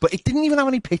 But it didn't even have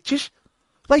any pictures.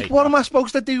 Like, what am I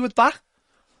supposed to do with that?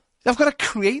 I've got to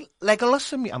create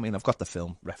Legolas. I mean, I've got the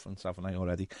film reference, haven't I,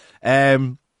 already?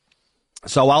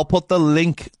 So I'll put the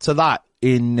link to that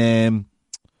in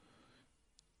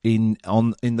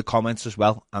the comments as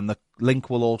well, and the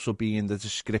link will also be in the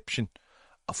description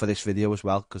for this video as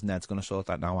well, because Ned's going to sort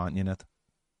that now, aren't you, Ned?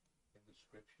 In the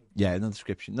description? Yeah, in the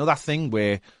description. No, that thing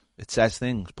where it says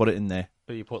things, put it in there.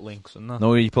 But you put links in that?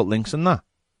 No, you put links in that.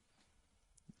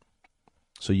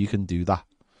 So you can do that.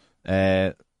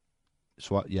 Yeah,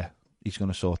 he's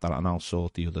going to sort that, and I'll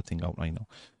sort the other thing out right now.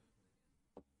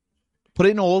 Put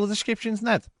it in all the descriptions,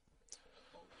 Ned.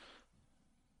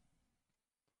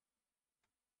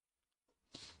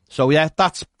 So yeah,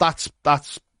 that's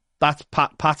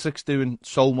Patrick's doing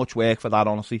so much work for that.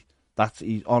 Honestly,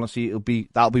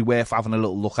 that'll be worth having a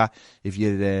little look at if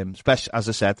you, especially as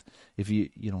I said, if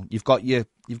you've got your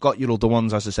other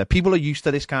ones. As I said, people are used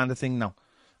to this kind of thing now.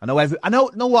 I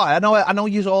know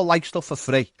you all like stuff for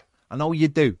free. I know you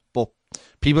do, but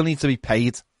people need to be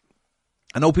paid.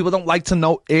 I know people don't like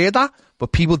to hear that,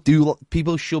 but people do.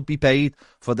 People should be paid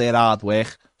for their hard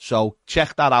work. So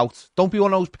check that out. Don't be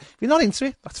one of those. If you're not into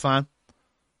it, that's fine.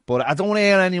 But I don't want to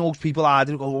hear any of those people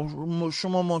either go, oh,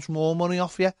 someone wants more money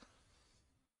off you.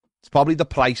 It's probably the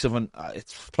price of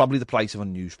a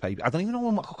newspaper. I don't even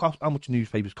know how much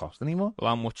newspapers cost anymore. Well,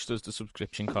 how much does the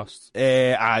subscription cost?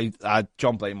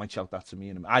 John Blaine might shout that to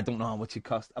me. I don't know how much it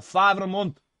costs. $5 a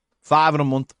month. $5 a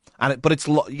month. But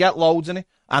you get loads in it.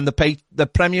 And the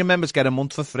premium members get a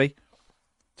month for free.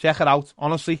 Check it out,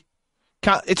 honestly.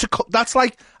 That's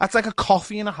like a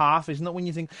coffee and a half, isn't it? When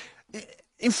you think,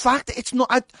 in fact, it's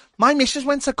not. My missus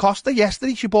went to Costa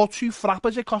yesterday. She bought 2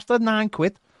 frappers. It cost her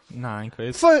 £9.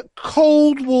 £9 for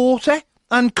cold water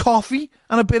and coffee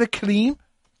and a bit of cream.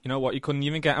 You know what? You couldn't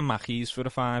even get a Mackey's for a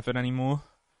 $5 anymore.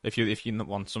 If you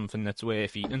want something that's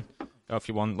worth eating, or if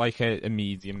you want like a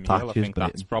medium meal, I think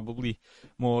that's probably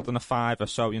more than a $5.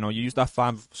 So use that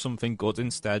 $5 something good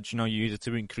instead. Use it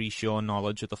to increase your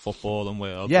knowledge of the football and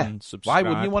world. Yeah. And subscribe. Why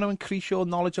wouldn't you want to increase your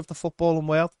knowledge of the football and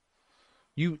world?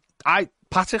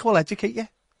 Patrick will educate you.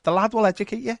 The lad will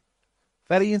educate you.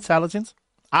 Very intelligent.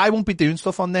 I won't be doing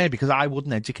stuff on there because I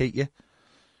wouldn't educate you.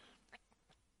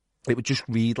 it would just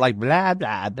read like blah,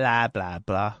 blah, blah, blah,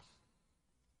 blah.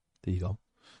 There you go.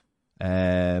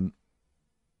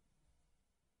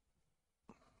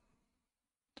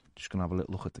 Just going to have a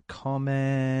little look at the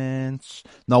comments.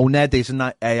 No, Ned isn't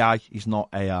that AI. He's not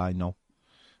AI, no.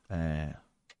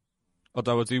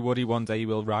 Although I do worry one day he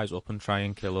will rise up and try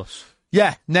and kill us.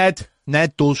 Yeah, Ned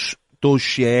does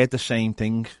share the same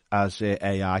thing as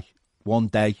AI. One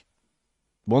day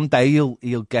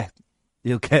he'll get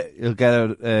he'll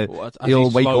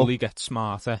wake slowly up. get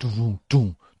smarter.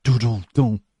 Dum.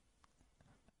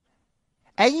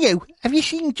 Hey you, have you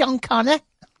seen John Connor?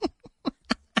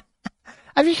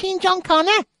 Have you seen John Connor?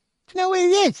 Do you know where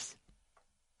he is?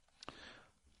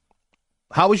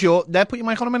 How was your... There, put your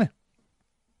mic on a minute.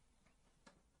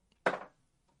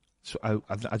 So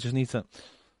I just need to...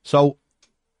 So...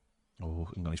 Oh,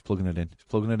 hang on, he's plugging it in.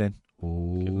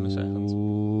 Oh, Give him a second.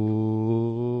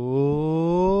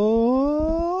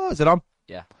 Is it on?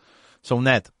 Yeah. So,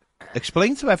 Ned,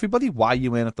 explain to everybody why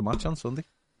you weren't at the match on Sunday.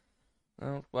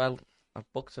 Oh, well, I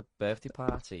booked a birthday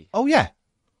party. Oh, yeah.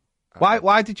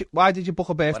 Why did you book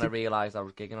a birthday? When I realised I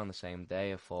was gigging on the same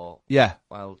day, I thought, yeah.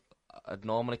 well, I'd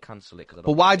normally cancel it.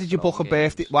 But why did you book a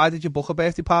birthday? Why did you book a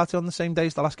birthday party on the same day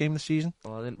as the last game of the season?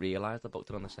 Well, I didn't realise I booked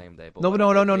it on the same day. But No.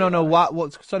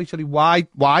 Sorry.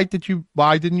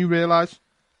 Why didn't you realise?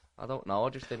 I don't know. I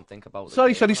just didn't think about it.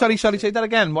 Sorry. Say that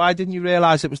again. Why didn't you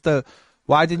realise it was the?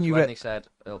 Why didn't you? When they said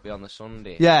it'll be on the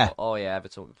Sunday. Yeah. Thought, oh yeah,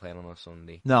 Everton will be playing on a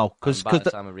Sunday. No, because by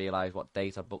the time I realised what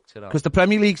date I booked it on. Because the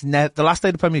Premier League's the last day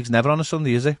of the Premier League's never on a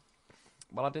Sunday, is it?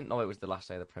 Well, I didn't know it was the last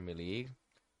day of the Premier League.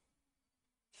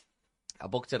 I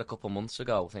booked it a couple of months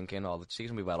ago, thinking, the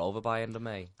season will be well over by end of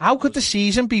May. How could the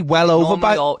season be well over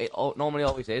by? It normally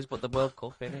always is, but the World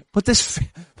Cup, innit? But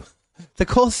they're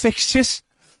called fixtures.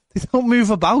 They don't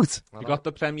move about. You got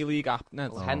the Premier League app,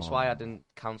 Ned. Well, hence why I didn't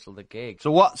cancel the gig. So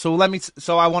what? So let me.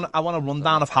 So I want a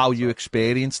rundown of how you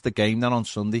experienced the game then on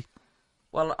Sunday.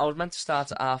 Well, I was meant to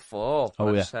start at 4:30. Oh, I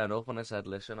yeah. just turned up and I said,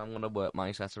 listen, I'm going to work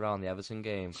my set around the Everton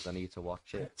game because I need to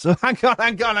watch it. So hang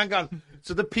on.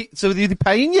 So they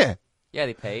paying you? Yeah,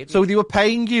 they paid me. So they were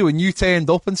paying you, and you turned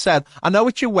up and said, "I know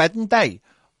it's your wedding day,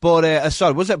 but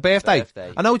sorry, was it birthday?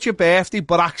 I know it's your birthday,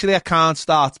 but actually I can't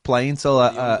start playing till."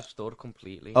 They understood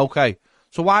completely. Okay,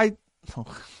 so why?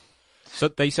 So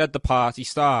they said the party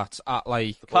starts at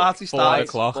like The party 4 starts,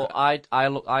 o'clock. But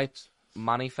I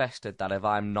manifested that if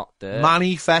I'm not there,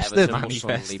 Manifested. Everton will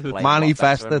suddenly play a lot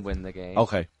Manifested. better and win the game.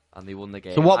 Okay. And they won the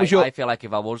game. So what was your? I feel like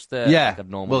if I was there, Yeah. I could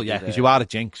normally. Well, yeah, because you are a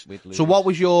jinx. We'd lose. So what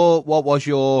was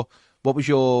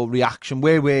your reaction?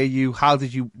 Where were you? How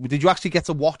did you actually get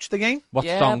to watch the game? What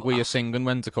Yeah, song but were you singing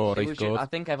when Decore scored? I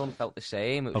think everyone felt the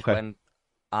same. It was Okay. when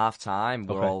half time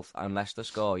we're Okay. all unless they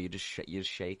score, you're just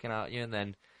shaking at you, and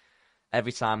then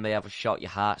every time they have a shot,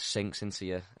 your heart sinks into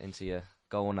your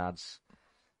gonads,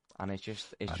 and it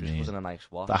just wasn't a nice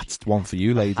watch. That's one for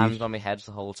you, ladies. Hands on my head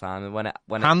the whole time, and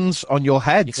when Hands on your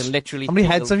heads. you can literally How many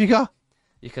feel- heads have you got?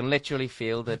 You can literally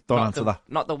feel Don't answer that.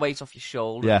 not the weight off your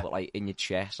shoulder, Yeah. but like in your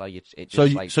chest. Like it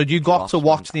just, So you got drops to when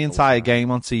watch the whole entire time. game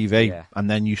on TV, Yeah. and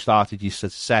then you started your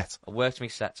set. I worked my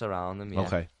sets around them. Yeah.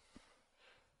 Okay.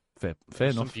 Fair Some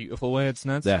enough. beautiful words,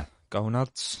 Ned. Yeah.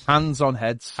 Gonads. Hands on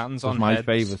heads. Hands was on my heads.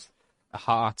 favourite.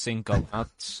 Hearts in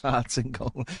gonads. Hearts in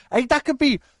gold. Hey, that could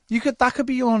be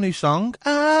your new song.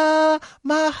 My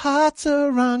heart's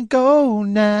around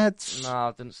gonads. No,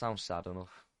 it didn't sound sad enough.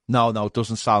 No, it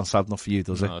doesn't sound sad enough for you,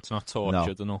 does it? No, it's not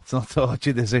tortured enough. It's not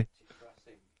tortured, is it?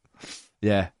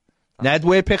 Yeah. Ned,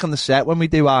 we're picking the set when we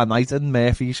do our night in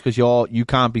Murphy's because you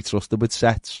can't be trusted with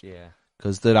sets. Yeah.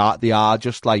 Because they are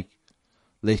just like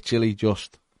literally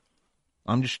just.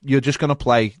 You're just gonna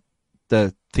play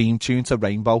the theme tune to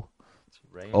Rainbow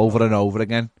over and over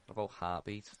again. About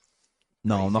Heartbeat.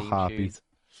 No, Great not theme Heartbeat.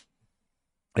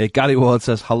 Gary Ward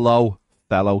says, "Hello,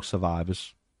 fellow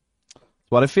survivors."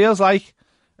 What it feels like.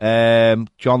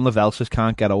 John Lavelle says,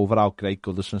 "Can't get over how great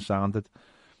Goodison sounded.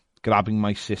 Grabbing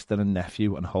my sister and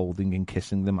nephew and holding and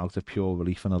kissing them out of pure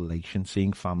relief and elation,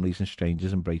 seeing families and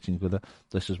strangers embracing with her.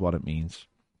 This is what it means."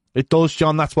 It does,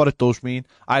 John. That's what it does mean.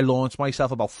 I launched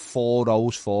myself about 4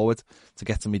 rows forward to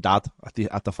get to my dad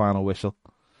at the final whistle.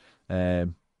 Yeah,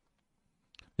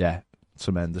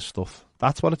 tremendous stuff.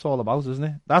 That's what it's all about, isn't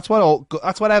it? That's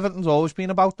what Everton's always been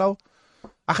about, though.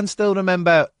 I can still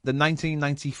remember the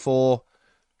 1994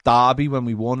 derby when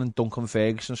we won and Duncan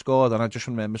Ferguson scored, and I just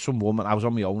remember some woman. I was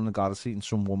on my own in the garden seat, and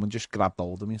some woman just grabbed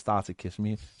hold of me and started kissing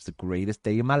me. It's the greatest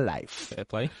day of my life. Fair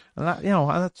play. And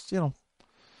that's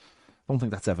I don't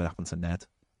think that's ever happened to Ned.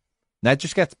 Ned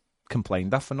just gets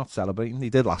complained at for not celebrating. He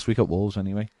did last week at Wolves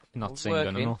anyway. Not was singing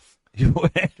working. enough.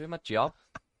 Doing my job.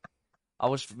 I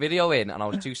was videoing and I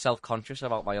was too self-conscious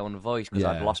about my own voice because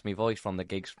I'd lost my voice from the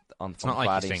gigs on It's not Friday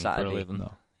like you and sing for a Saturday. living.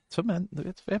 No.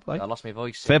 It's fair play. I lost my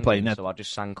voice Fair singing, play, Ned. so I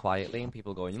just sang quietly and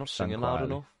people going, "You're not Sang singing loud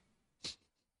quietly. enough."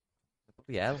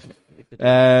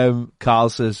 Yeah. Carl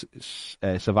says,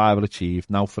 survival achieved.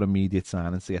 Now for immediate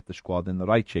signings to get the squad in the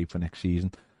right shape for next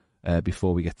season.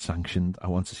 Before we get sanctioned, I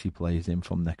want to see players in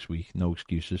from next week. No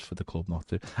excuses for the club not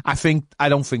to. I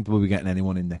don't think we'll be getting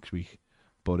anyone in next week.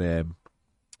 But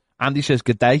Andy says,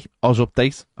 good day, Oz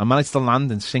update. I managed to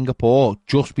land in Singapore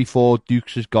just before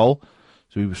Dukes' goal.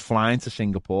 So he was flying to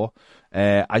Singapore.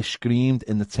 I screamed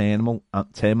in the terminal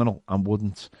and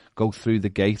wouldn't go through the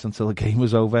gate until the game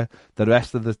was over. The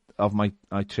rest of my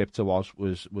trip to Oz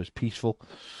was peaceful.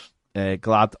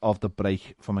 Glad of the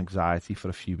break from anxiety for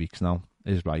a few weeks now.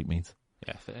 Is right, mate.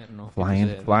 Yeah, fair enough.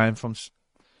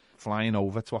 Flying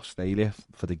over to Australia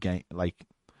for the game, like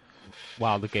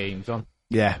while the game's on.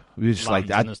 Yeah, we were just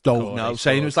like, I don't know.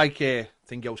 Saying it was like, I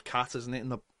think it was cat, isn't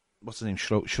it? What's his name?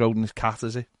 Schrodinger's cat,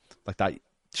 is it? Like that.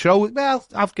 Well,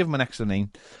 I've given him an extra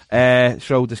name.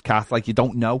 Schrodinger's cat. Like, you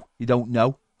don't know.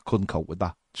 Couldn't cope with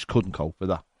that. Just couldn't cope with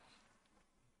that.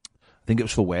 I think it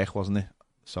was for work, wasn't it?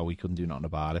 So he couldn't do nothing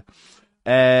about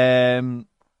it.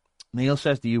 Neil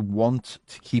says, do you want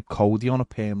to keep Cody on a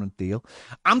permanent deal?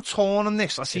 I'm torn on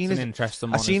this. I seen his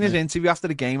interview after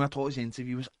the game. I thought his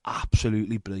interview was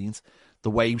absolutely brilliant.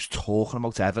 The way he was talking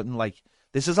about Everton, like,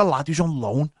 this is a lad who's on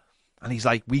loan. And he's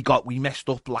like, we messed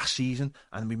up last season,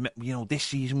 and this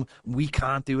season we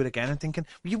can't do it again. And thinking,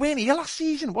 well, you weren't here last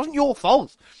season. It wasn't your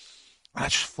fault. I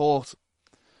just thought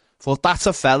that's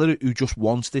a fella who just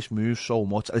wants this move so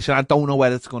much. I said, I don't know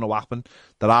whether it's going to happen.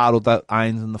 There are other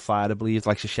irons in the fire, I believe,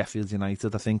 like Sheffield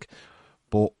United, I think.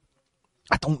 But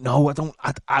I don't know.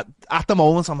 At the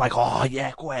moment, I'm like, oh,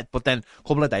 yeah, go ahead. But then a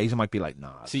couple of days, I might be like,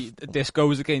 nah. See, this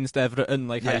goes against Everton.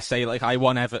 Like I say, like, I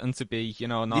want Everton to be,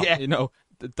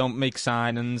 don't make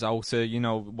signings out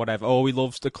of, whatever. Oh, he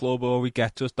loves the club, or we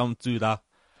get just don't do that.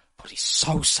 But he's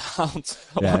so sound.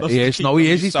 Yeah, honestly, he is. No, he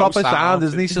is. He's so proper sound,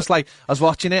 isn't he? He's just like, I was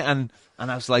watching it and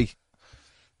I was like,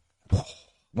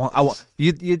 I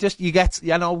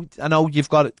know you've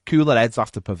got cooler heads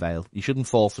have to prevail. You shouldn't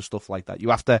fall for stuff like that. You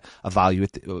have to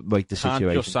evaluate the situation.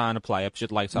 Can't just sign a player because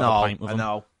you'd like to have a pint with him.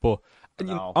 No. But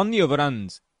on the other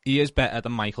hand, he is better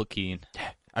than Michael Keane.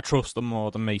 I trust him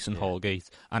more than Mason Holgate,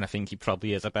 and I think he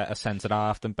probably is a better centre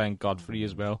half than Ben Godfrey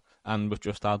as well. And we've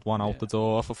just had one out the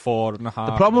door for 4.5.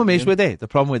 The problem is with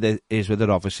it,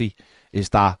 obviously, is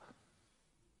that.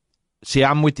 See,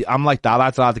 I'm like that.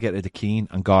 I'd rather get rid of Keane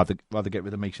and rather get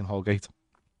rid of Mason Holgate.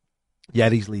 Yeah,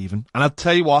 he's leaving, and I'll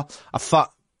tell you what. I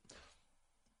thought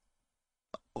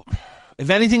if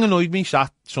anything annoyed me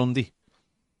Sunday,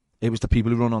 it was the people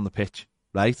who run on the pitch,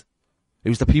 right? It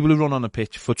was the people who run on the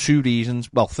pitch for 2 reasons.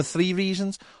 Well, for 3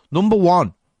 reasons. Number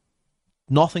 1,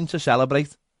 nothing to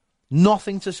celebrate.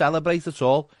 Nothing to celebrate at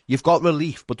all. You've got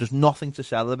relief, but there's nothing to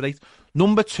celebrate.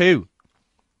 Number 2,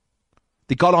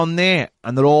 they got on there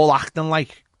and they're all acting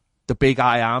like the big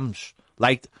I-ams.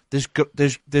 Like, there's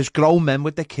grown men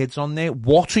with their kids on there.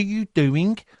 What are you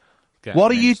doing? What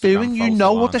are you doing? You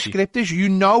know what the script is. You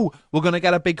know we're going to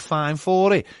get a big fine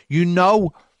for it. You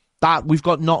know that we've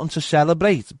got nothing to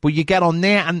celebrate. But you get on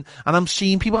there and I'm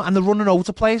seeing people and they're running over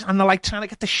to players and they're like trying to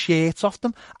get the shirts off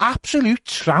them. Absolute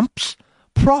tramps.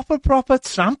 Proper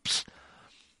tramps.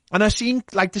 And I've seen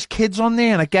like there's kids on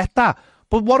there and I get that.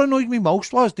 But what annoyed me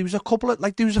most was there was a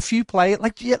few players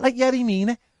like Yerry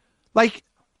Mina. Like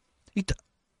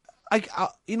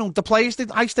the players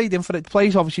I stayed in for it. The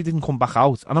players obviously didn't come back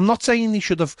out. And I'm not saying they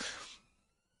should have.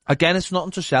 Again, it's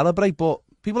nothing to celebrate, but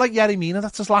people like Yerry Mina,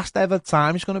 that's his last ever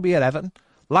time he's going to be at Everton.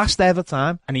 Last ever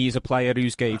time. And he's a player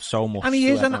who's gave so much. And he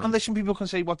is, and listen, people can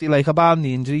say what they like about him,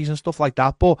 the injuries and stuff like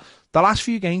that, but the last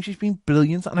few games he's been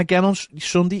brilliant. And again, on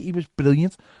Sunday, he was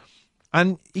brilliant.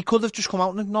 And he could have just come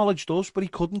out and acknowledged us, but he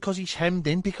couldn't because he's hemmed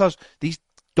in because these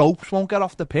dopes won't get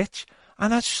off the pitch.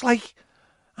 And that's just like,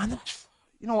 and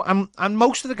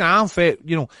most of the ground, I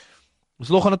was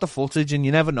looking at the footage, and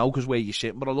you never know because where you're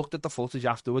sitting. But I looked at the footage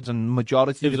afterwards, and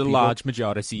majority. There was a large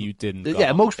majority you didn't.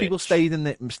 Yeah, most people stayed in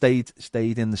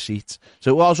the seats.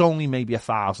 So it was only maybe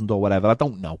 1,000 or whatever. I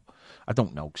don't know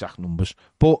exact numbers,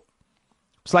 but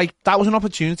it's like that was an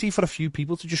opportunity for a few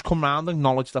people to just come round and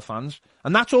acknowledge the fans,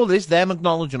 and that's all it is. Them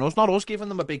acknowledging us, not us giving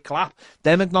them a big clap.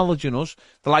 Them acknowledging us,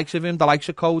 the likes of him, the likes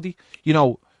of Cody.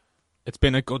 It's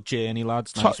been a good journey,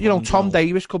 lads. Tom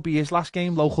Davis could be his last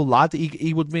game, local lad.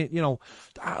 He would be,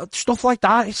 stuff like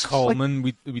that. It's Coleman,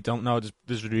 we don't know.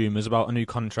 There's rumours about a new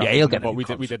contract. Yeah, he'll get but we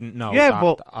didn't know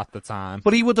that at the time.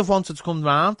 But he would have wanted to come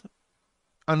round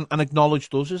and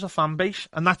acknowledged us as a fan base,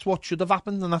 and that's what should have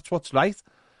happened, and that's what's right.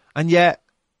 And yet,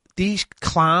 these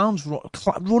clowns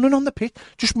running on the pitch,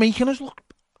 just making us look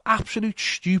absolute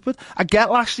stupid. I get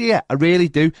last year, I really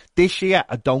do. This year,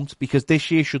 I don't, because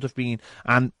this year should have been,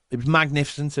 and it was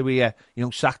magnificent to hear,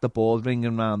 sack the ball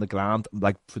ringing around the ground,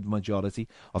 like for the majority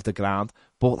of the ground.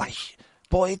 But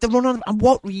they're running on, and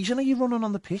what reason are you running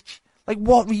on the pitch? Like,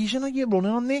 what reason are you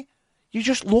running on there? You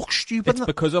just look stupid. It's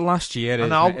because of last year,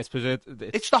 isn't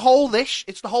it? It's the whole this.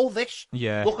 It's the whole this.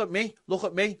 Yeah. Look at me. Look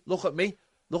at me. Look at me.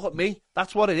 Look at me.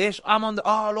 That's what it is. I'm on the.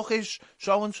 Oh, look, is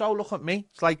so and so. Look at me.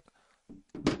 It's like.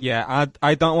 Yeah,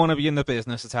 I don't want to be in the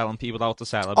business of telling people how to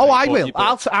celebrate. Oh, I will.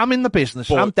 I'm in the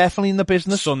business. I'm definitely in the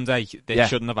business. Sunday, this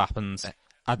shouldn't have happened.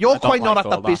 You're quite not at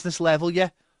that business level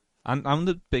yet. I'm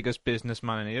the biggest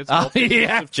businessman in here.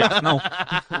 Yeah. Jack, no,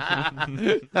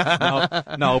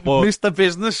 but Mr.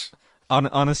 Business.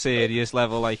 On a serious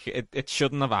level, like it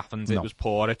shouldn't have happened. No. It was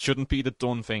poor. It shouldn't be the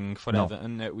done thing for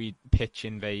Everton that we pitch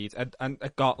invade. And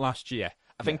it got last year.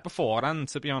 I think beforehand,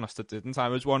 to be honest, it didn't. I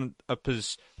was one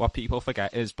because what people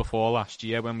forget is before last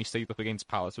year when we stayed up against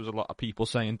Palace, there was a lot of people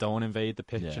saying don't invade the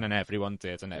pitch, and then everyone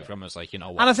did, and everyone was like, what,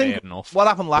 and I think fair enough. What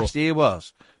happened last year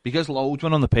was because loads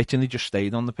went on the pitch and they just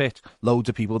stayed on the pitch. Loads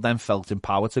of people then felt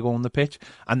empowered to go on the pitch,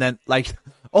 and then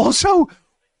also.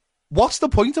 What's the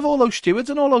point of all those stewards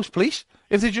and all those police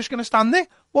if they're just going to stand there?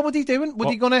 What were they doing? Were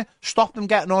they going to stop them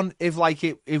getting on if we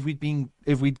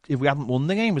hadn't won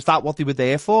the game? Was that what they were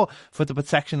there for the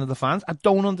protection of the fans? I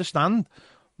don't understand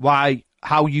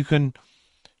how you can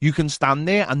stand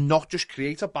there and not just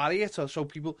create a barrier so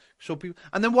people.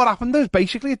 And then what happened is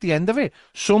basically at the end of it,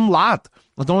 some lad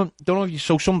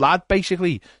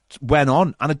basically went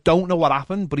on, and I don't know what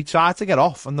happened, but he tried to get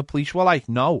off, and the police were like,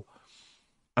 no.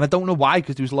 And I don't know why,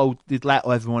 because they'd let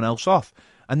everyone else off.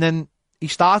 And then he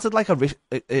started he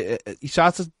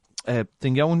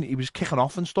was kicking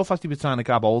off and stuff as he was trying to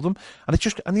grab hold of him.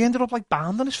 And he ended up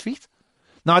bound on his feet.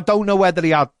 Now, I don't know whether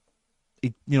there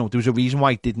was a reason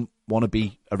why he didn't want to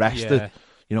be arrested.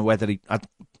 Yeah. I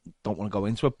don't want to go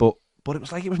into it, but it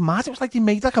was it was mad. It was like he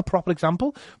made a proper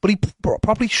example, but he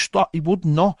probably stopped. He would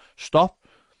not stop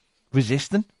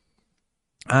resisting.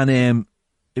 And,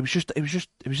 It was just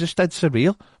dead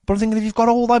surreal. But I'm thinking, if you've got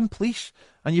all them police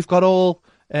and you've got all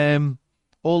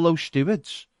those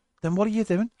stewards, then what are you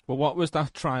doing? Well, what was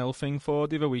that trial thing for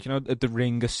the other week? The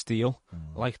Ring of Steel,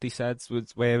 like they said.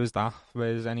 Where was that?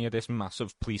 Where's any of this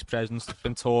massive police presence that's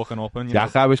been talking up? And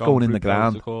Jack, I was going in the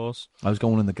ground. Protocols. I was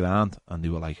going in the ground, and they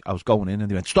were like, I was going in,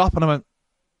 and they went, stop, and I went,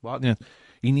 what?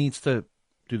 He needs to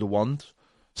do the wand.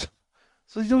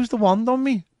 So he does the wand on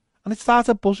me, and it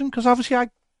started buzzing because obviously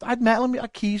I'd met him, I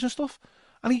had keys and stuff,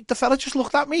 and the fella just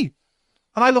looked at me,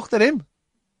 and I looked at him.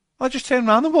 I just turned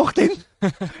around and walked in.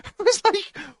 I was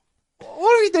like,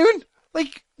 what are you doing?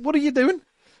 What are you doing?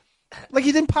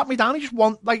 He didn't pat me down, he just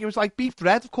it was like beef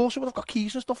bread, of course, it would have got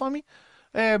keys and stuff on me.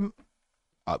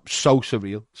 So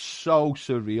surreal.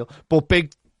 But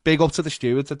big up to the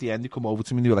stewards at the end who come over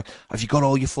to me and they were like, have you got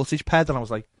all your footage, Ped? And I was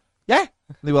like, yeah.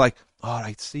 And they were like, all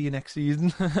right, see you next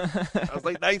season. I was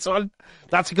like, nice one.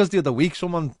 That's because the other week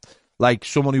someone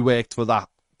who worked for the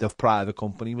private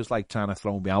company was trying to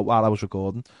throw me out while I was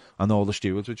recording, and all the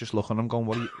stewards were just looking at him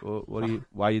going,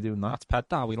 why are you doing that? That's Ped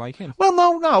Dar, we like him. Well,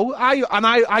 no.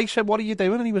 I said, what are you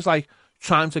doing? And he was like,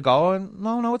 time to go. And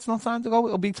no, it's not time to go.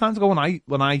 It'll be time to go when I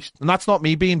and that's not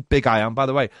me being big I am, by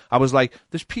the way. I was like,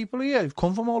 there's people here who've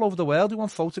come from all over the world who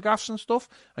want photographs and stuff,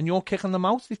 and you're kicking them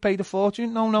out. They've paid a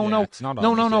fortune. No.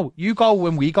 No. You go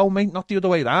when we go, mate, not the other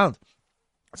way around.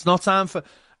 It's not time for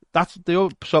but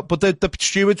the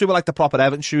stewards who were the proper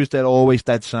Everton stewards, they're always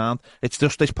dead sound. It's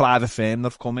just this private firm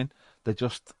that've come in. They're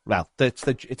just,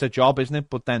 it's a job, isn't it?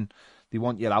 But then they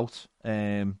want you out.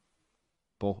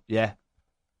 But yeah.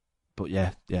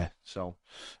 So,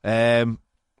 right.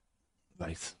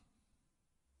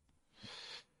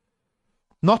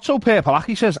 Not so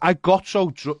Purple. Says, I got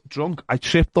so drunk, I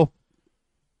tripped up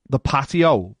the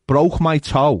patio, broke my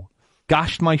toe,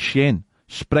 gashed my shin,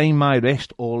 sprained my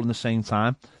wrist all in the same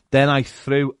time. Then I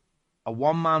threw a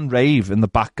one-man rave in the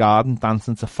back garden,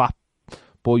 dancing to Fat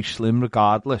Boy Slim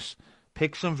regardless.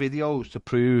 Pick some videos to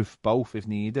prove both if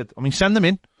needed. I mean, send them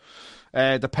in.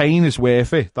 The pain is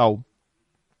worth it, though.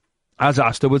 As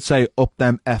Asta would say, up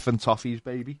them effing toffees,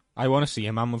 baby. I want to see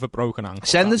a man with a broken ankle.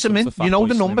 Send us them in. You know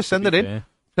the number. Send it in. Fair.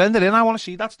 Send it in. I want to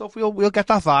see that stuff. We'll get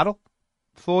that viral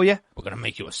for you. We're going to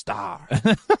make you a star.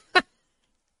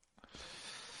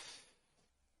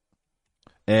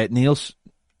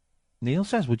 Neil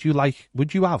says, would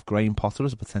you have Graham Potter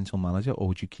as a potential manager, or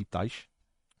would you keep Dyche?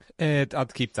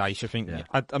 I'd keep Dyche. I think Yeah.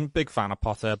 I'm a big fan of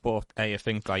Potter, but A, I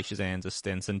think Dyche has earned a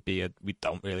stint, and B, we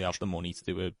don't really have the money to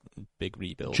do a big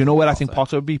rebuild. Do you know where I think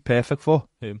Potter would be perfect for?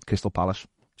 Who? Crystal Palace. Do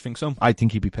you think so? I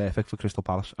think he'd be perfect for Crystal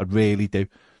Palace. I really do.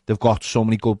 They've got so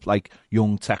many good, like,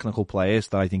 young technical players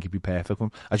that I think he'd be perfect for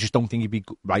them. I just don't think he'd be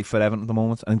right for Everton at the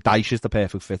moment. I think Dyche is the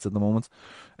perfect fit at the moment.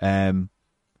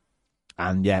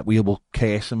 And yeah, we will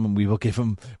curse him and we will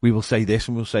say this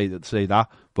and we'll say that.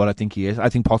 But I think he is. I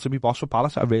think Potter would be boss for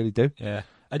Palace. I really do. Yeah.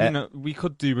 And we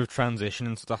could do with transition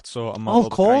into that sort of model.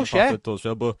 Of course, yeah. Does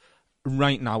well, but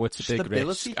right now it's a big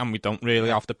risk, and we don't really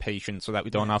have the patience, so that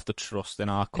we don't have the trust in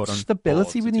our current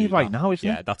stability we need right now, isn't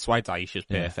it? Yeah, that's why Dyche is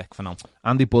perfect for now.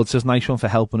 Andy Budd says, nice one for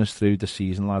helping us through the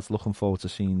season, lads. Looking forward to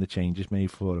seeing the changes made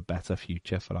for a better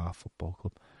future for our football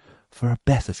club. For a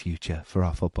better future for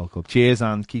our football club. Cheers,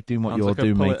 and keep doing what you're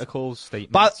doing, mate. Political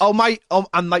statement. But my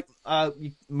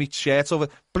shirt over.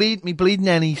 Me bleeding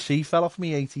NEC fell off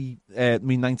me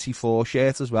 94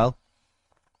 shirt as well.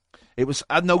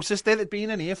 I noticed it. It'd been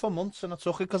in here for months, and I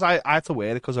took it because I had to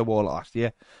wear it because I wore it last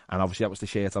year, and obviously that was the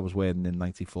shirt I was wearing in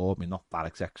 '94. I mean, not that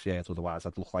exact shirt, otherwise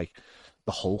I'd look like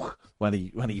the Hulk when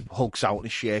he hulks out and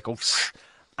his shirt goes.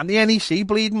 And the NEC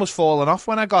bleeding was falling off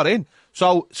when I got in.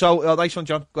 So nice one,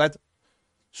 John. Go ahead.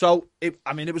 So it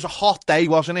was a hot day,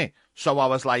 wasn't it? So I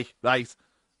was like, right,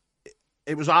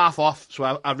 it was half off.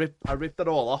 So I ripped it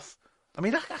all off. I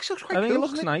mean, that actually looks quite cool. I think it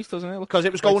looks nice, doesn't it? Because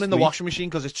it was going in the washing machine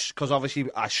because obviously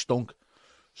I stunk.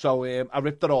 So I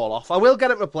ripped it all off. I will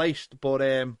get it replaced, but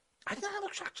I think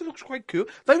that actually looks quite cool.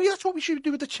 Maybe that's what we should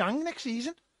do with the Chang next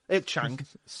season.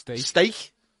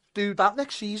 Steak. Do that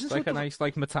next season. It's like a nice,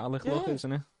 like, metallic look, isn't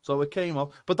it? So it came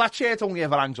up. But that shirt only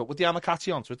ever hangs up with the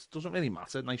Amakati on, so it doesn't really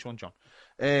matter. Nice one, John.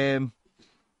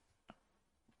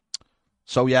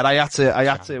 So yeah, I had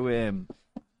to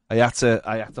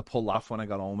pull that when I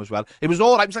got home as well. It was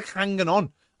all right. It was like hanging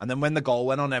on. And then when the goal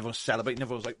went on, everyone was celebrating.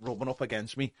 Everyone was like rubbing up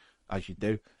against me, as you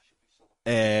do.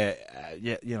 Yeah,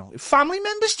 you know, family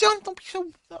members, John. Don't be so.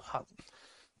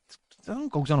 That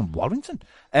goes on in Warrington.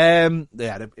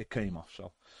 Yeah, it came off.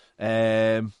 So.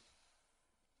 Let's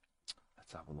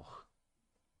have a look.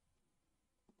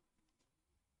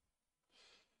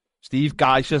 Steve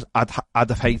Guy says, I'd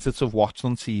have hated to have watched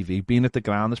on TV. Being at the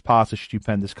ground as part of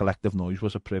stupendous collective noise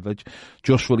was a privilege.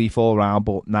 Just relief all round,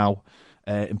 but now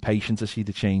impatient to see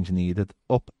the change needed.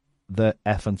 Up the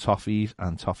F and Toffees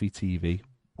and Toffee TV.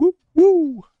 Woo,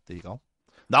 woo. There you go.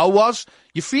 That was,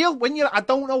 you feel when you're, I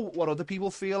don't know what other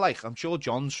people feel like. I'm sure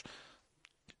John's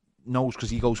knows because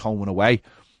he goes home and away.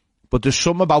 But there's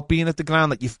something about being at the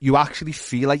ground that you actually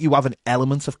feel like you have an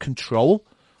element of control.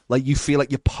 Like you feel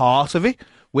like you're part of it.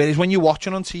 Whereas when you're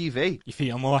watching on TV, you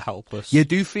feel more helpless. You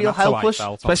do feel helpless,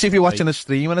 especially if you're watching a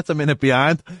stream and it's a minute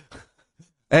behind.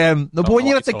 No, but when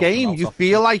you're at the game, you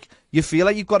feel like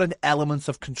you've got an element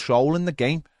of control in the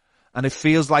game, and it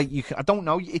feels like you. I don't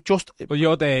know. It just. Well,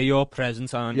 you're there, you're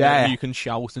present, and you can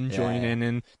shout and join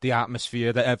in the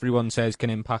atmosphere that everyone says can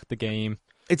impact the game.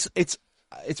 It's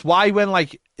why when,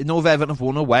 like, Everton have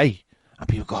won away and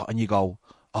people go, and you go,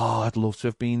 oh, I'd love to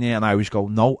have been there. And I always go,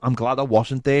 no, I'm glad I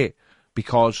wasn't there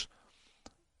because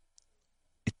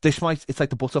it's like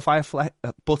the butterfly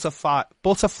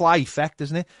effect,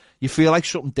 isn't it? You feel like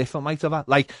something different might have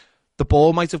happened. Like the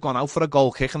ball might have gone out for a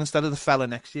goal kick and instead of the fella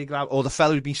next to you grab, or the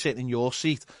fella who'd been sitting in your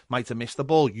seat might have missed the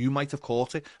ball. You might have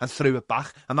caught it and threw it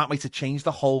back and that might have changed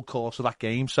the whole course of that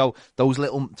game. So I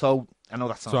know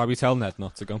that's So are we telling Ned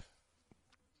not to go?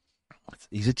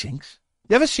 He's a jinx.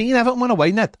 You ever seen Everton win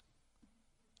away, Ned?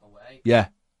 Away? Yeah.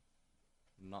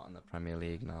 Not in the Premier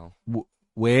League, no.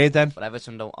 Where then? But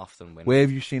Everton don't often win. Where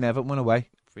have you seen Everton win away?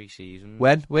 Pre-season.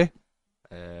 When? Where?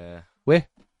 Where?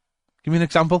 Give me an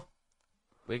example.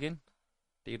 Wigan.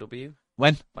 DW.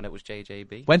 When? When it was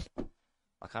JJB. When?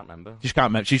 I can't remember. You just can't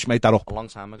remember. She just made that up. A long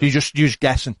time ago. You're just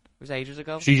guessing. It was ages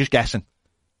ago. So you're just guessing.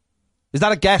 Is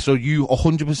that a guess or are you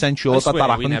 100% sure that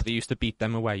happened? We never used to beat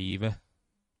them away either.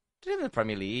 Did in the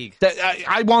Premier League.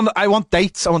 I want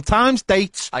dates. I want times,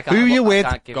 dates. Who you with?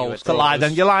 Goals. To lie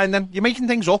then. You're lying then. You're making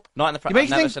things up. Not in the Premier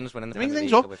League. I've never seen us win in the Premier League.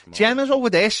 You're making things up. Gemma's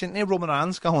over there sitting there rubbing her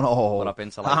hands going, oh,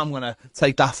 I'm going to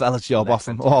take that fella's job off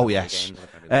him. Oh, yes.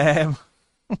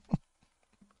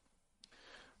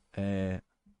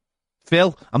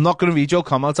 Phil, I'm not going to read your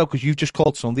comments out because you've just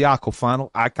called Sunday our cup final.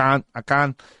 I can't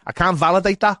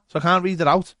validate that, so I can't read it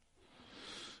out.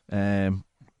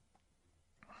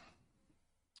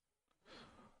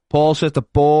 Paul says the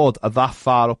board are that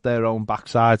far up their own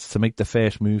backsides to make the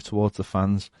first move towards the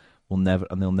fans. They'll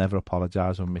never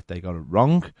apologise or admit they got it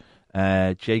wrong.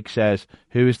 Jake says,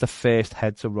 who is the first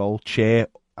head to roll? Chair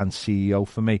and CEO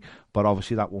for me. But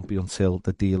obviously that won't be until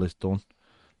the deal is done.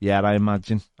 Yeah, I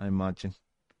imagine.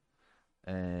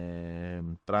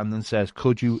 Brandon says,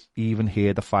 could you even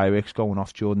hear the fireworks going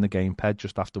off during the game, Ped,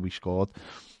 just after we scored?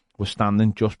 We're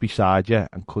standing just beside you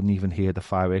and couldn't even hear the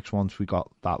fireworks once we got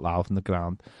that loud from the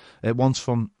ground. Once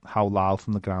from how loud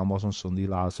from the ground was on Sunday,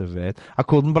 loud as I've heard. I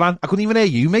couldn't, Brand. I couldn't even hear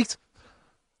you, mate.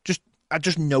 I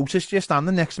just noticed you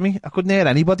standing next to me. I couldn't hear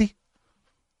anybody.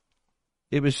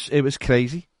 It was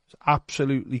crazy. It was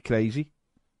absolutely crazy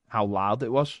how loud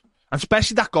it was. And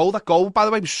especially that goal. That goal, by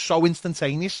the way, was so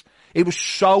instantaneous. It was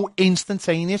so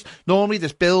instantaneous. Normally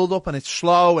there's build-up and it's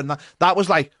slow, and that was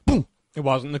like, boom. It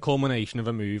wasn't the culmination of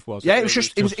a move, was it? Yeah,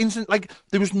 it was instant. Like,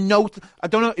 there was no... I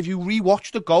don't know, if you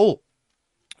rewatch the goal,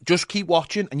 just keep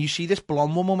watching, and you see this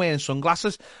blonde woman wearing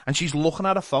sunglasses, and she's looking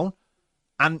at her phone,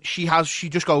 and she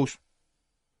just goes...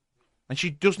 And she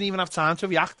doesn't even have time to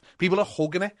react. People are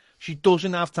hugging her. She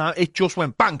doesn't have time. It just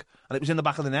went bang, and it was in the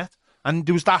back of the net. And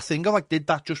there was that thing of, like, did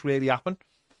that just really happen?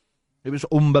 It was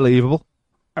unbelievable.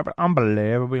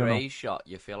 Unbelievable, you know. Great shot.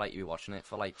 You feel like you're watching it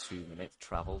for like 2 minutes,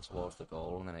 travel towards the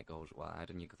goal, and then it goes wide,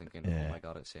 and you're thinking, oh my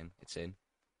God, it's in. It's in.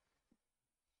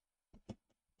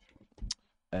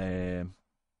 Let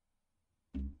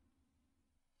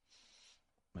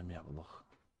me have a look.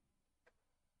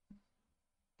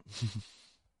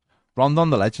 Rondon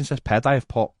the Legend says, Ped, I have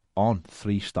put on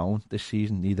 3 stone this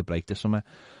season, need a break this summer.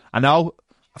 I know,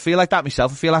 I feel like that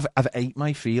myself. I feel I've ate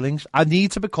my feelings. I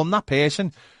need to become that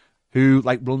person who,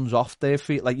 like, runs off their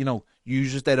feet, like, you know,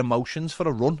 uses their emotions for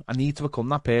a run. I need to become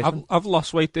that person. I've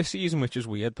lost weight this season, which is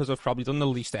weird, because I've probably done the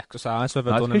least exercise I've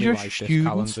ever done in my life this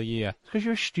calendar year. Because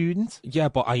you're a student. Yeah,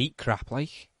 but I eat crap,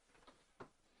 like.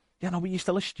 Yeah, no, but you're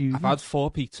still a student. I've had 4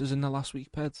 pizzas in the last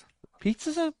week, Ped.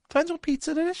 Pizzas depends what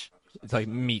pizza it is. It's like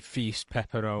meat feast,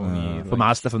 pepperoni. From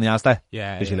the Asda?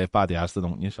 Yeah. Because you live by the Asda,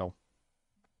 don't you? So.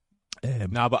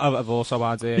 No, but I've also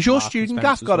had... Has your student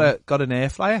gaff got an air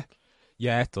fryer?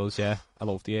 Yeah, it does, yeah. I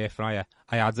love the air fryer.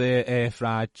 I had air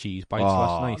fried cheese bites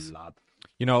last night. Lad.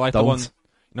 You know, like Don't.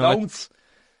 the one... Don't.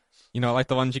 You know, like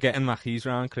the ones you get in Mackies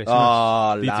around Christmas.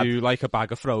 Oh, they lad. do like a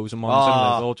bag of frozen ones in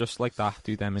Lidl, just like that.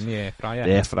 Do them in the air fryer.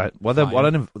 The air fryer.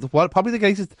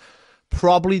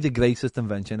 Probably the greatest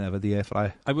invention ever, the air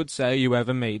fryer. I would say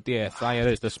whoever made the air fryer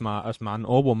is the smartest man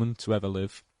or woman to ever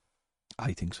live.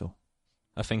 I think so.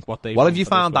 I think what have you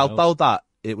found out, though, that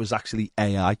it was actually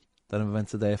AI that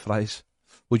invented air fryers?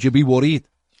 Would you be worried?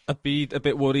 I'd be a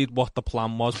bit worried what the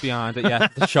plan was behind it, yeah.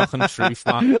 The shocking truth,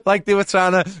 man. Like they were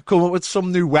trying to come up with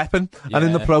some new weapon, and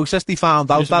in the process they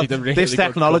found out that this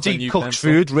technology cooks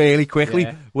food really quickly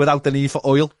without the need for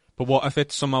oil. But what if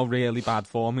it's somehow really bad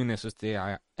for me and this is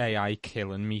the AI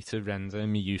killing me to render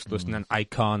me useless and then I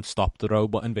can't stop the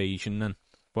robot invasion then?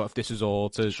 What if this is all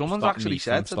to Someone's stop actually me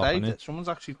said from stopping today, it? someone's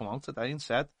actually come out today and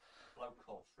said... A bloke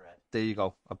called Fred. There you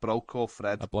go, a bloke called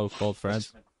Fred. A bloke called Fred.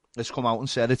 It's come out and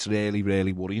said it's really,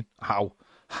 really worrying how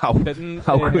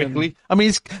quickly. I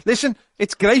mean,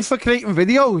 it's great for creating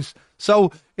videos.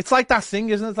 So it's like that thing,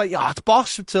 isn't it? It's like, yeah, it's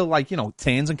boss until, like, you know,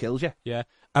 turns and kills you. Yeah.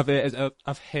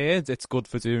 I've heard it's good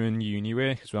for doing uni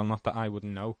work as well. Not that I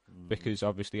wouldn't know, because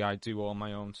obviously I do all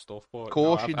my own stuff. But of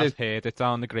course you do. I've heard it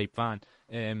down the grapevine.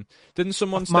 Didn't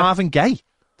someone Marvin Gaye?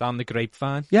 Down the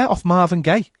grapevine? Yeah, off Marvin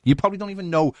Gaye. You probably don't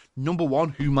even know, number one,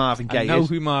 who Marvin Gaye is. I know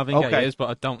who Marvin Gaye is, but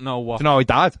I don't know what... Do you know how he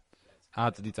died? How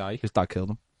did he die? His dad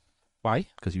killed him. Why?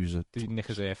 Because he was a... Did he nick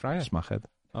his air fryer? Smackhead.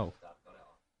 Oh.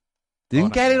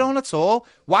 Didn't get it on at all.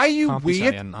 Why are you Can't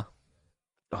weird? Be saying that.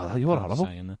 Oh, you're horrible.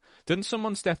 Didn't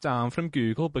someone step down from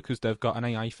Google because they've got an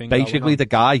AI thing? Basically, the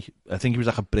guy, I think he was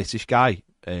like a British guy,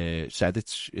 said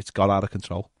it's got out of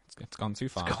control. It's gone too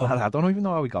far. I don't even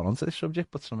know how we got onto this subject,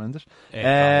 but it's tremendous.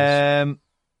 How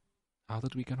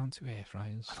did we get onto air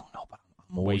fryers? I don't know, but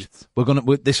I'm always...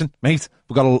 Listen, mate,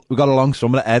 we've got a long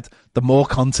summer ahead. The more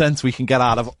content we can get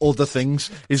out of other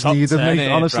things is top needed, mate.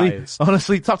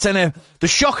 Honestly, top 10 air. The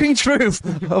shocking truth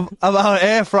about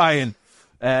air frying.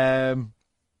 What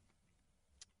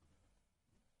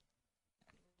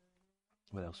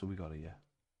else have we got here?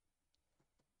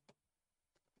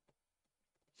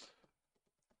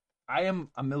 I am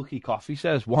a milky coffee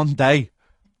says one day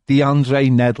DeAndre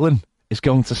Nedlin is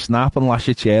going to snap and lash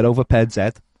a chair over Ped's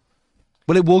head.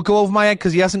 Well, it will go over my head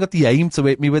because he hasn't got the aim to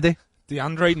hit me with it.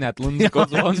 DeAndre Nedlin's a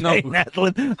good one. No.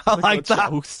 Nedlin, I like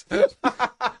that.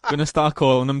 Gonna start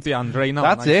calling him DeAndre now.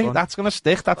 That's nice it. one. That's going to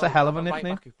stick. That's a hell of a Right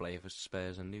nickname. back who play for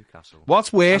Spurs and Newcastle.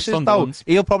 What's worse is, though, Sunderland.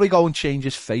 he'll probably go and change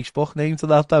his Facebook name to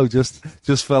that, though, just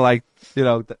for, like, you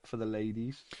know, for the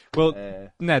ladies. Well,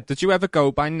 Ned, did you ever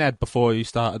go by Ned before you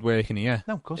started working here?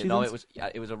 No, of course he No, didn't.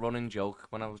 it was a running joke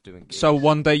when I was doing gigs. So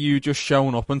one day you just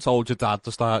shown up and told your dad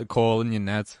to start calling you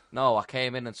Ned. No, I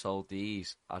came in and told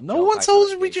these. No one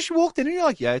told us. We just walked in and you're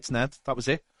like, yeah, it's Ned. That was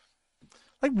it.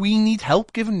 Like, we need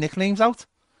help giving nicknames out.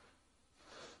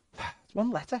 It's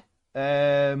one letter.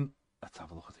 Let's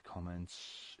have a look at the comments.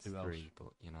 Who else? Three, but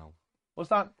you know. What's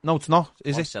that? No, it's not.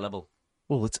 Is One it? syllable.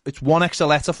 Well, it's one extra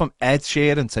letter from Ed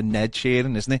Sheeran to Ned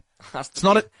Sheeran, isn't it? That's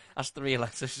not That's 3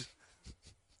 letters.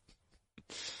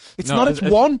 It's No, not. It's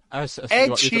one. I see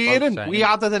Ed what you're both Sheeran. saying. We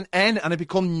added an N and it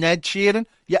become Ned Sheeran.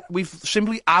 Yeah, we've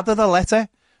simply added a letter,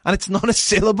 and it's not a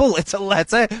syllable. It's a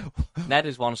letter. Ned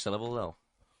is 1 syllable though.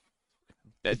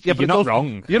 Yeah, You're not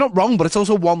wrong. You're not wrong, but it's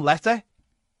also one letter.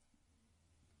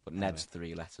 But Ned's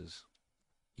 3 letters.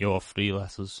 You're 3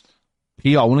 letters.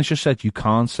 He only just said you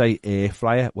can't say air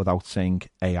fryer without saying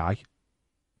AI.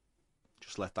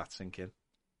 Just let that sink in.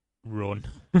 Run.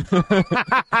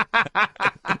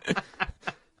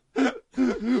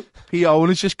 He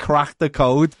only just cracked the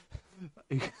code.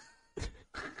 He's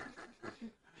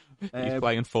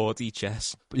playing 4D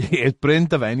chess. Bryn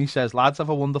Devaney says, lads, have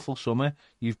a wonderful summer.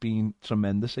 You've been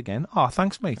tremendous again. Oh,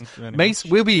 thanks, mate. Thanks very Mate,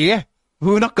 much. we'll be here.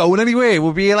 We're not going anywhere.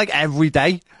 We'll be here like every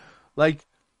day. Like,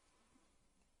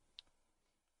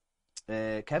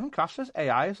 Kevin Craft says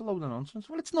AI is a load of nonsense.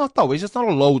 Well, it's not, though, is it? It's not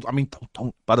a load. I mean,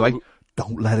 don't by the way,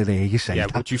 don't let it hear you say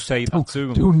that. Would you say that to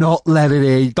him? Do not let it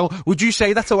hear you. Would you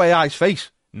say that to AI's face?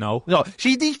 No. No.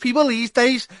 See, these people these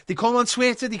days, they come on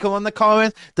Twitter, they come on the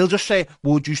comments, they'll just say,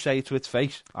 would you say it to its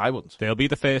face? I wouldn't. They'll be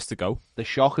the first to go. The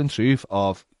shocking truth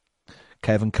of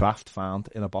Kevin Kraft found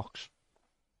in a box.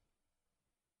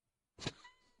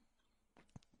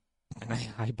 An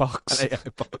AI box. An AI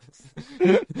box.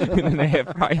 In an air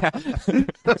fryer.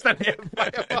 That's an air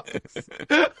fryer box.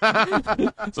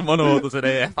 Someone orders an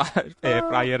air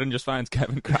fryer and just finds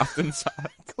Kevin Kraft inside.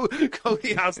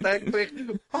 Cody has that quick.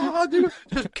 Oh, dude.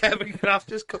 Just Kevin Kraft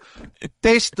just.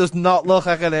 This does not look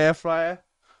like an air fryer.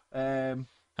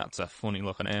 That's a funny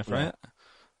looking air fryer.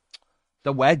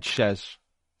 The Wedge says,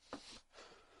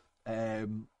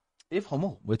 if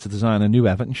Hummel were to design a new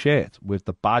Everton shirt with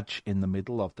the badge in the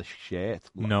middle of the shirt,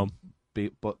 No.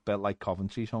 but like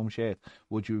Coventry's home shirt,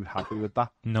 would you be happy with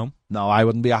that? No. No, I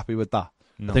wouldn't be happy with that.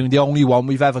 No. I think the only one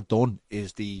we've ever done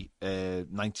is the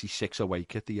 96 away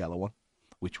kit, the yellow one,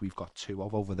 which we've got 2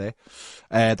 of over there.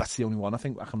 That's the only one I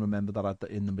think I can remember that had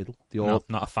in the middle. Not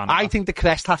a fan of I that. think the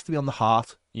crest has to be on the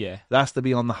heart. Yeah. It has to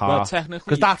be on the heart. Well, technically,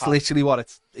 because that's your literally what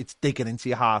it's digging into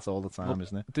your heart all the time,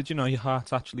 isn't it? Did you know your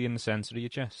heart's actually in the centre of your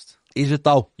chest? Is it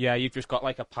though? Yeah, you've just got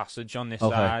like a passage on this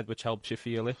Okay. side which helps you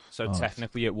feel it. So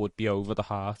technically it would be over the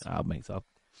heart. I'll make that.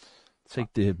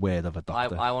 Take the word of a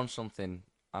doctor. I want something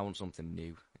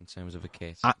new in terms of a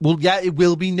kit. Well, yeah, it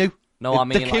will be new. No, I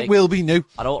mean, the kit like, will be new.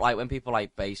 I don't like when people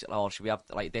like base it. Oh, should we have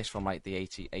like this from like the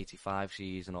 85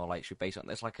 season, or like should we base it on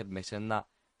this? Like admitting that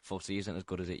footy isn't as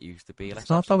good as it used to be. It's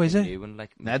not though, is it? New and,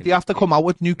 like, Ned, they have to come out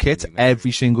with new kits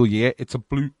every single year. It's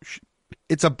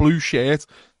a blue shirt.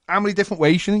 How many different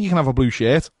ways you think you can have a blue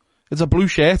shirt? It's a blue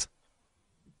shirt.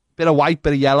 Bit of white,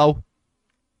 bit of yellow.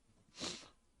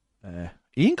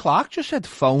 Ian Clark just said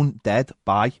phone dead,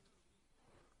 bye.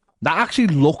 That actually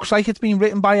looks like it's been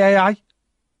written by AI.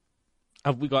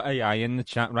 Have we got AI in the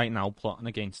chat right now plotting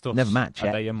against us? Never match, Are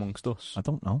yeah. they amongst us? I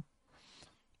don't know.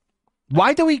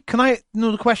 Why do we,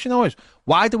 the question though is,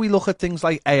 why do we look at things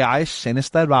like AI as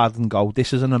sinister rather than go,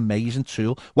 this is an amazing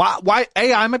tool? Why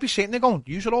AI might be sitting there going,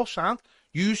 use it all sound,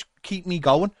 use keep me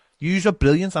going, use are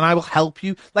brilliant and I will help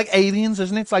you. Like aliens,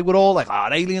 isn't it? It's like we're all like,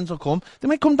 aliens will come. They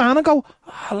might come down and go,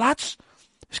 lads,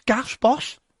 it's gas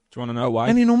boss. Do you want to know why?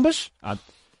 Any numbers? Do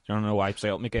you want to know why? Because I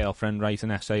helped my girlfriend write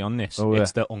an essay on this. Oh, yeah.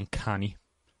 It's the uncanny.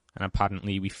 And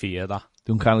apparently we fear that.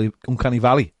 The uncanny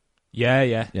valley.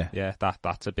 Yeah.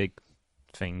 That's a big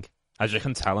thing. As you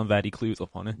can tell, I'm very clued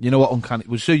up on it. You know what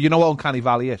uncanny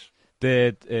valley is?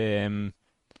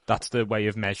 That's the way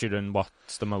of measuring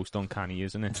what's the most uncanny,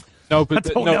 isn't it? No, but I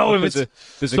don't know if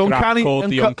there's a graph called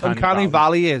the uncanny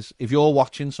valley is if you're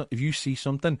watching, if you see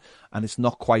something and it's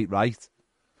not quite right,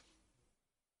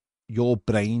 your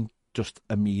brain just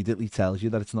immediately tells you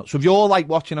that it's not. So if you're like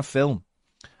watching a film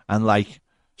and like,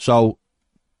 so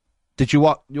did you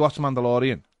watch The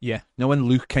Mandalorian? Yeah. You know when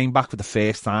Luke came back for the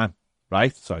first time,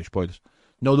 right? Sorry, spoilers.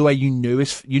 No, the way you knew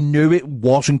it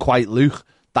wasn't quite Luke.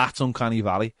 That's uncanny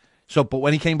valley. So, but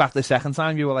when he came back the second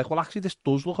time, you were like, well, actually, this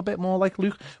does look a bit more like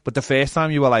Luke. But the first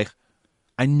time, you were like,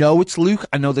 I know it's Luke.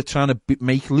 I know they're trying to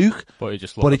make Luke, but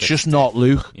it's just not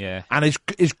Luke. Yeah. And as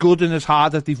good and as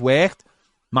hard as they've worked,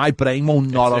 my brain will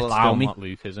not allow me. It's still not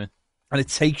Luke, is it? And it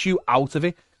takes you out of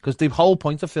it. Because the whole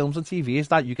point of films and TV is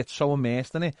that you get so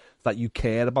immersed in it that you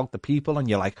care about the people and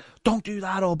you're like, don't do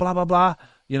that or blah, blah, blah.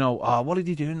 You know, oh, what did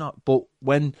he do? Not. But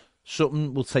when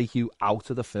something will take you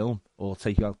out of the film or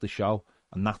take you out of the show,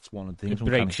 and that's one of the things. It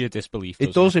breaks your disbelief.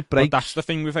 It does, it breaks. But that's the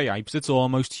thing with AI, because it's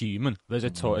almost human.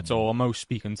 It's almost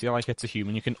speaking to you like it's a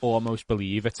human. You can almost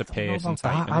believe it's a person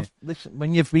typing it. Listen,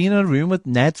 when you've been in a room with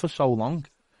Ned for so long,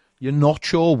 you're not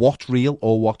sure what's real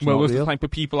or what's not real. Well, the type of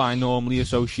people I normally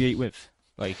associate with.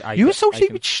 You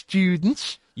associate with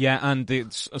students? Yeah,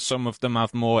 and some of them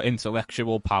have more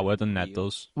intellectual power than Ned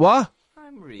does. What?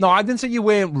 No, I didn't say you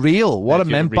weren't real. What I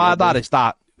meant by that is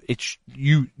that it's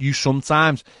you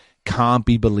sometimes can't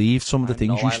be believed some of the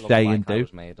things you say and do. I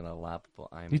was made in a lab, but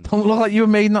you don't look like you were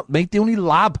made the only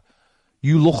lab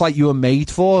you look like you were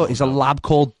made for is a lab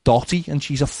called Dottie, and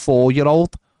she's a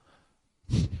 4-year-old.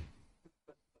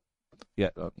 Yeah,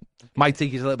 might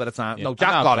take us a little bit of time. Yeah. No,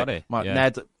 Jack got it. Yeah.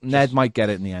 Ned might get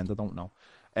it in the end. I don't know.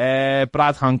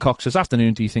 Brad Hancock says,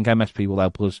 afternoon, do you think MSP will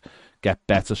help us get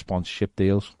better sponsorship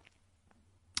deals?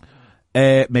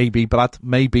 Maybe, Brad.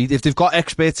 Maybe. If they've got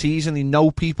expertise and they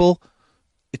know people,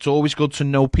 it's always good to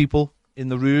know people in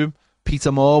the room.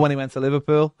 Peter Moore, when he went to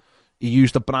Liverpool, he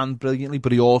used the brand brilliantly,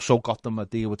 but he also got them a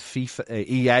deal with FIFA,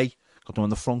 EA, got them on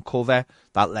the front cover.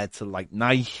 That led to, like,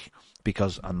 Nike.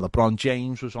 And LeBron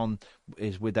James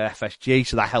is with the FSG,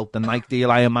 so that helped the Nike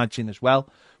deal, I imagine, as well.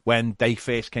 When they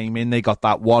first came in, they got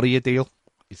that Warrior deal.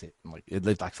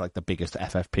 That's like the biggest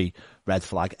FFP red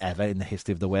flag ever in the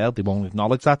history of the world. They won't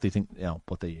acknowledge that. They think,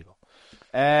 but there you go.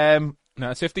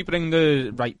 No, it's if they bring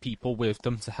the right people with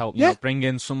them to help, bring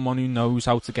in someone who knows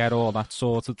how to get all that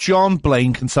sorted. John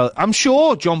Blaine can tell. I'm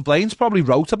sure John Blaine's probably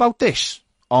wrote about this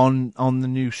on the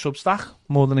new Substack,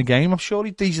 More Than a Game. I'm sure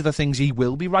these are the things he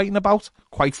will be writing about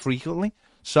quite frequently.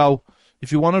 So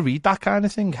if you want to read that kind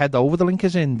of thing, head over. The link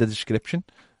is in the description.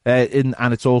 And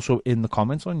it's also in the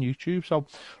comments on YouTube. So,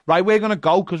 right, we're going to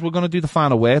go because we're going to do the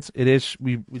final word. It is,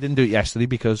 we didn't do it yesterday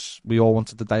because we all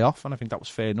wanted the day off, and I think that was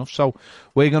fair enough. So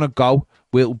we're going to go.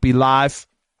 We'll be live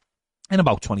in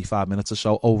about 25 minutes or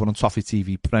so over on Toffee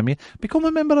TV Premier. Become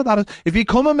a member of that. If you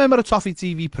become a member of Toffee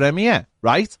TV Premier,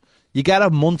 right, you get a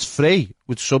month free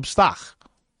with Substack.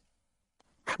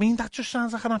 I mean, that just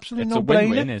sounds like an absolute no-brainer. It's a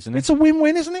win-win, isn't it? It's a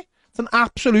win-win, isn't it? It's an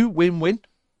absolute win-win.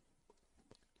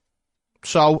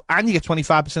 So, and you get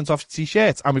 25% off your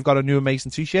T-shirts. And we've got a new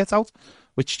amazing T-shirt out,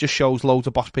 which just shows loads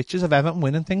of boss pictures of Everton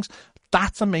winning things.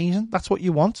 That's amazing. That's what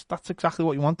you want. That's exactly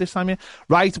what you want this time here.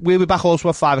 Right, we'll be back also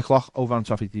at 5 o'clock over on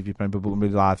Toffee TV Premier, but we'll be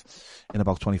live in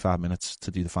about 25 minutes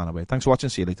to do the final word. Thanks for watching.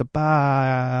 See you later.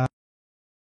 Bye.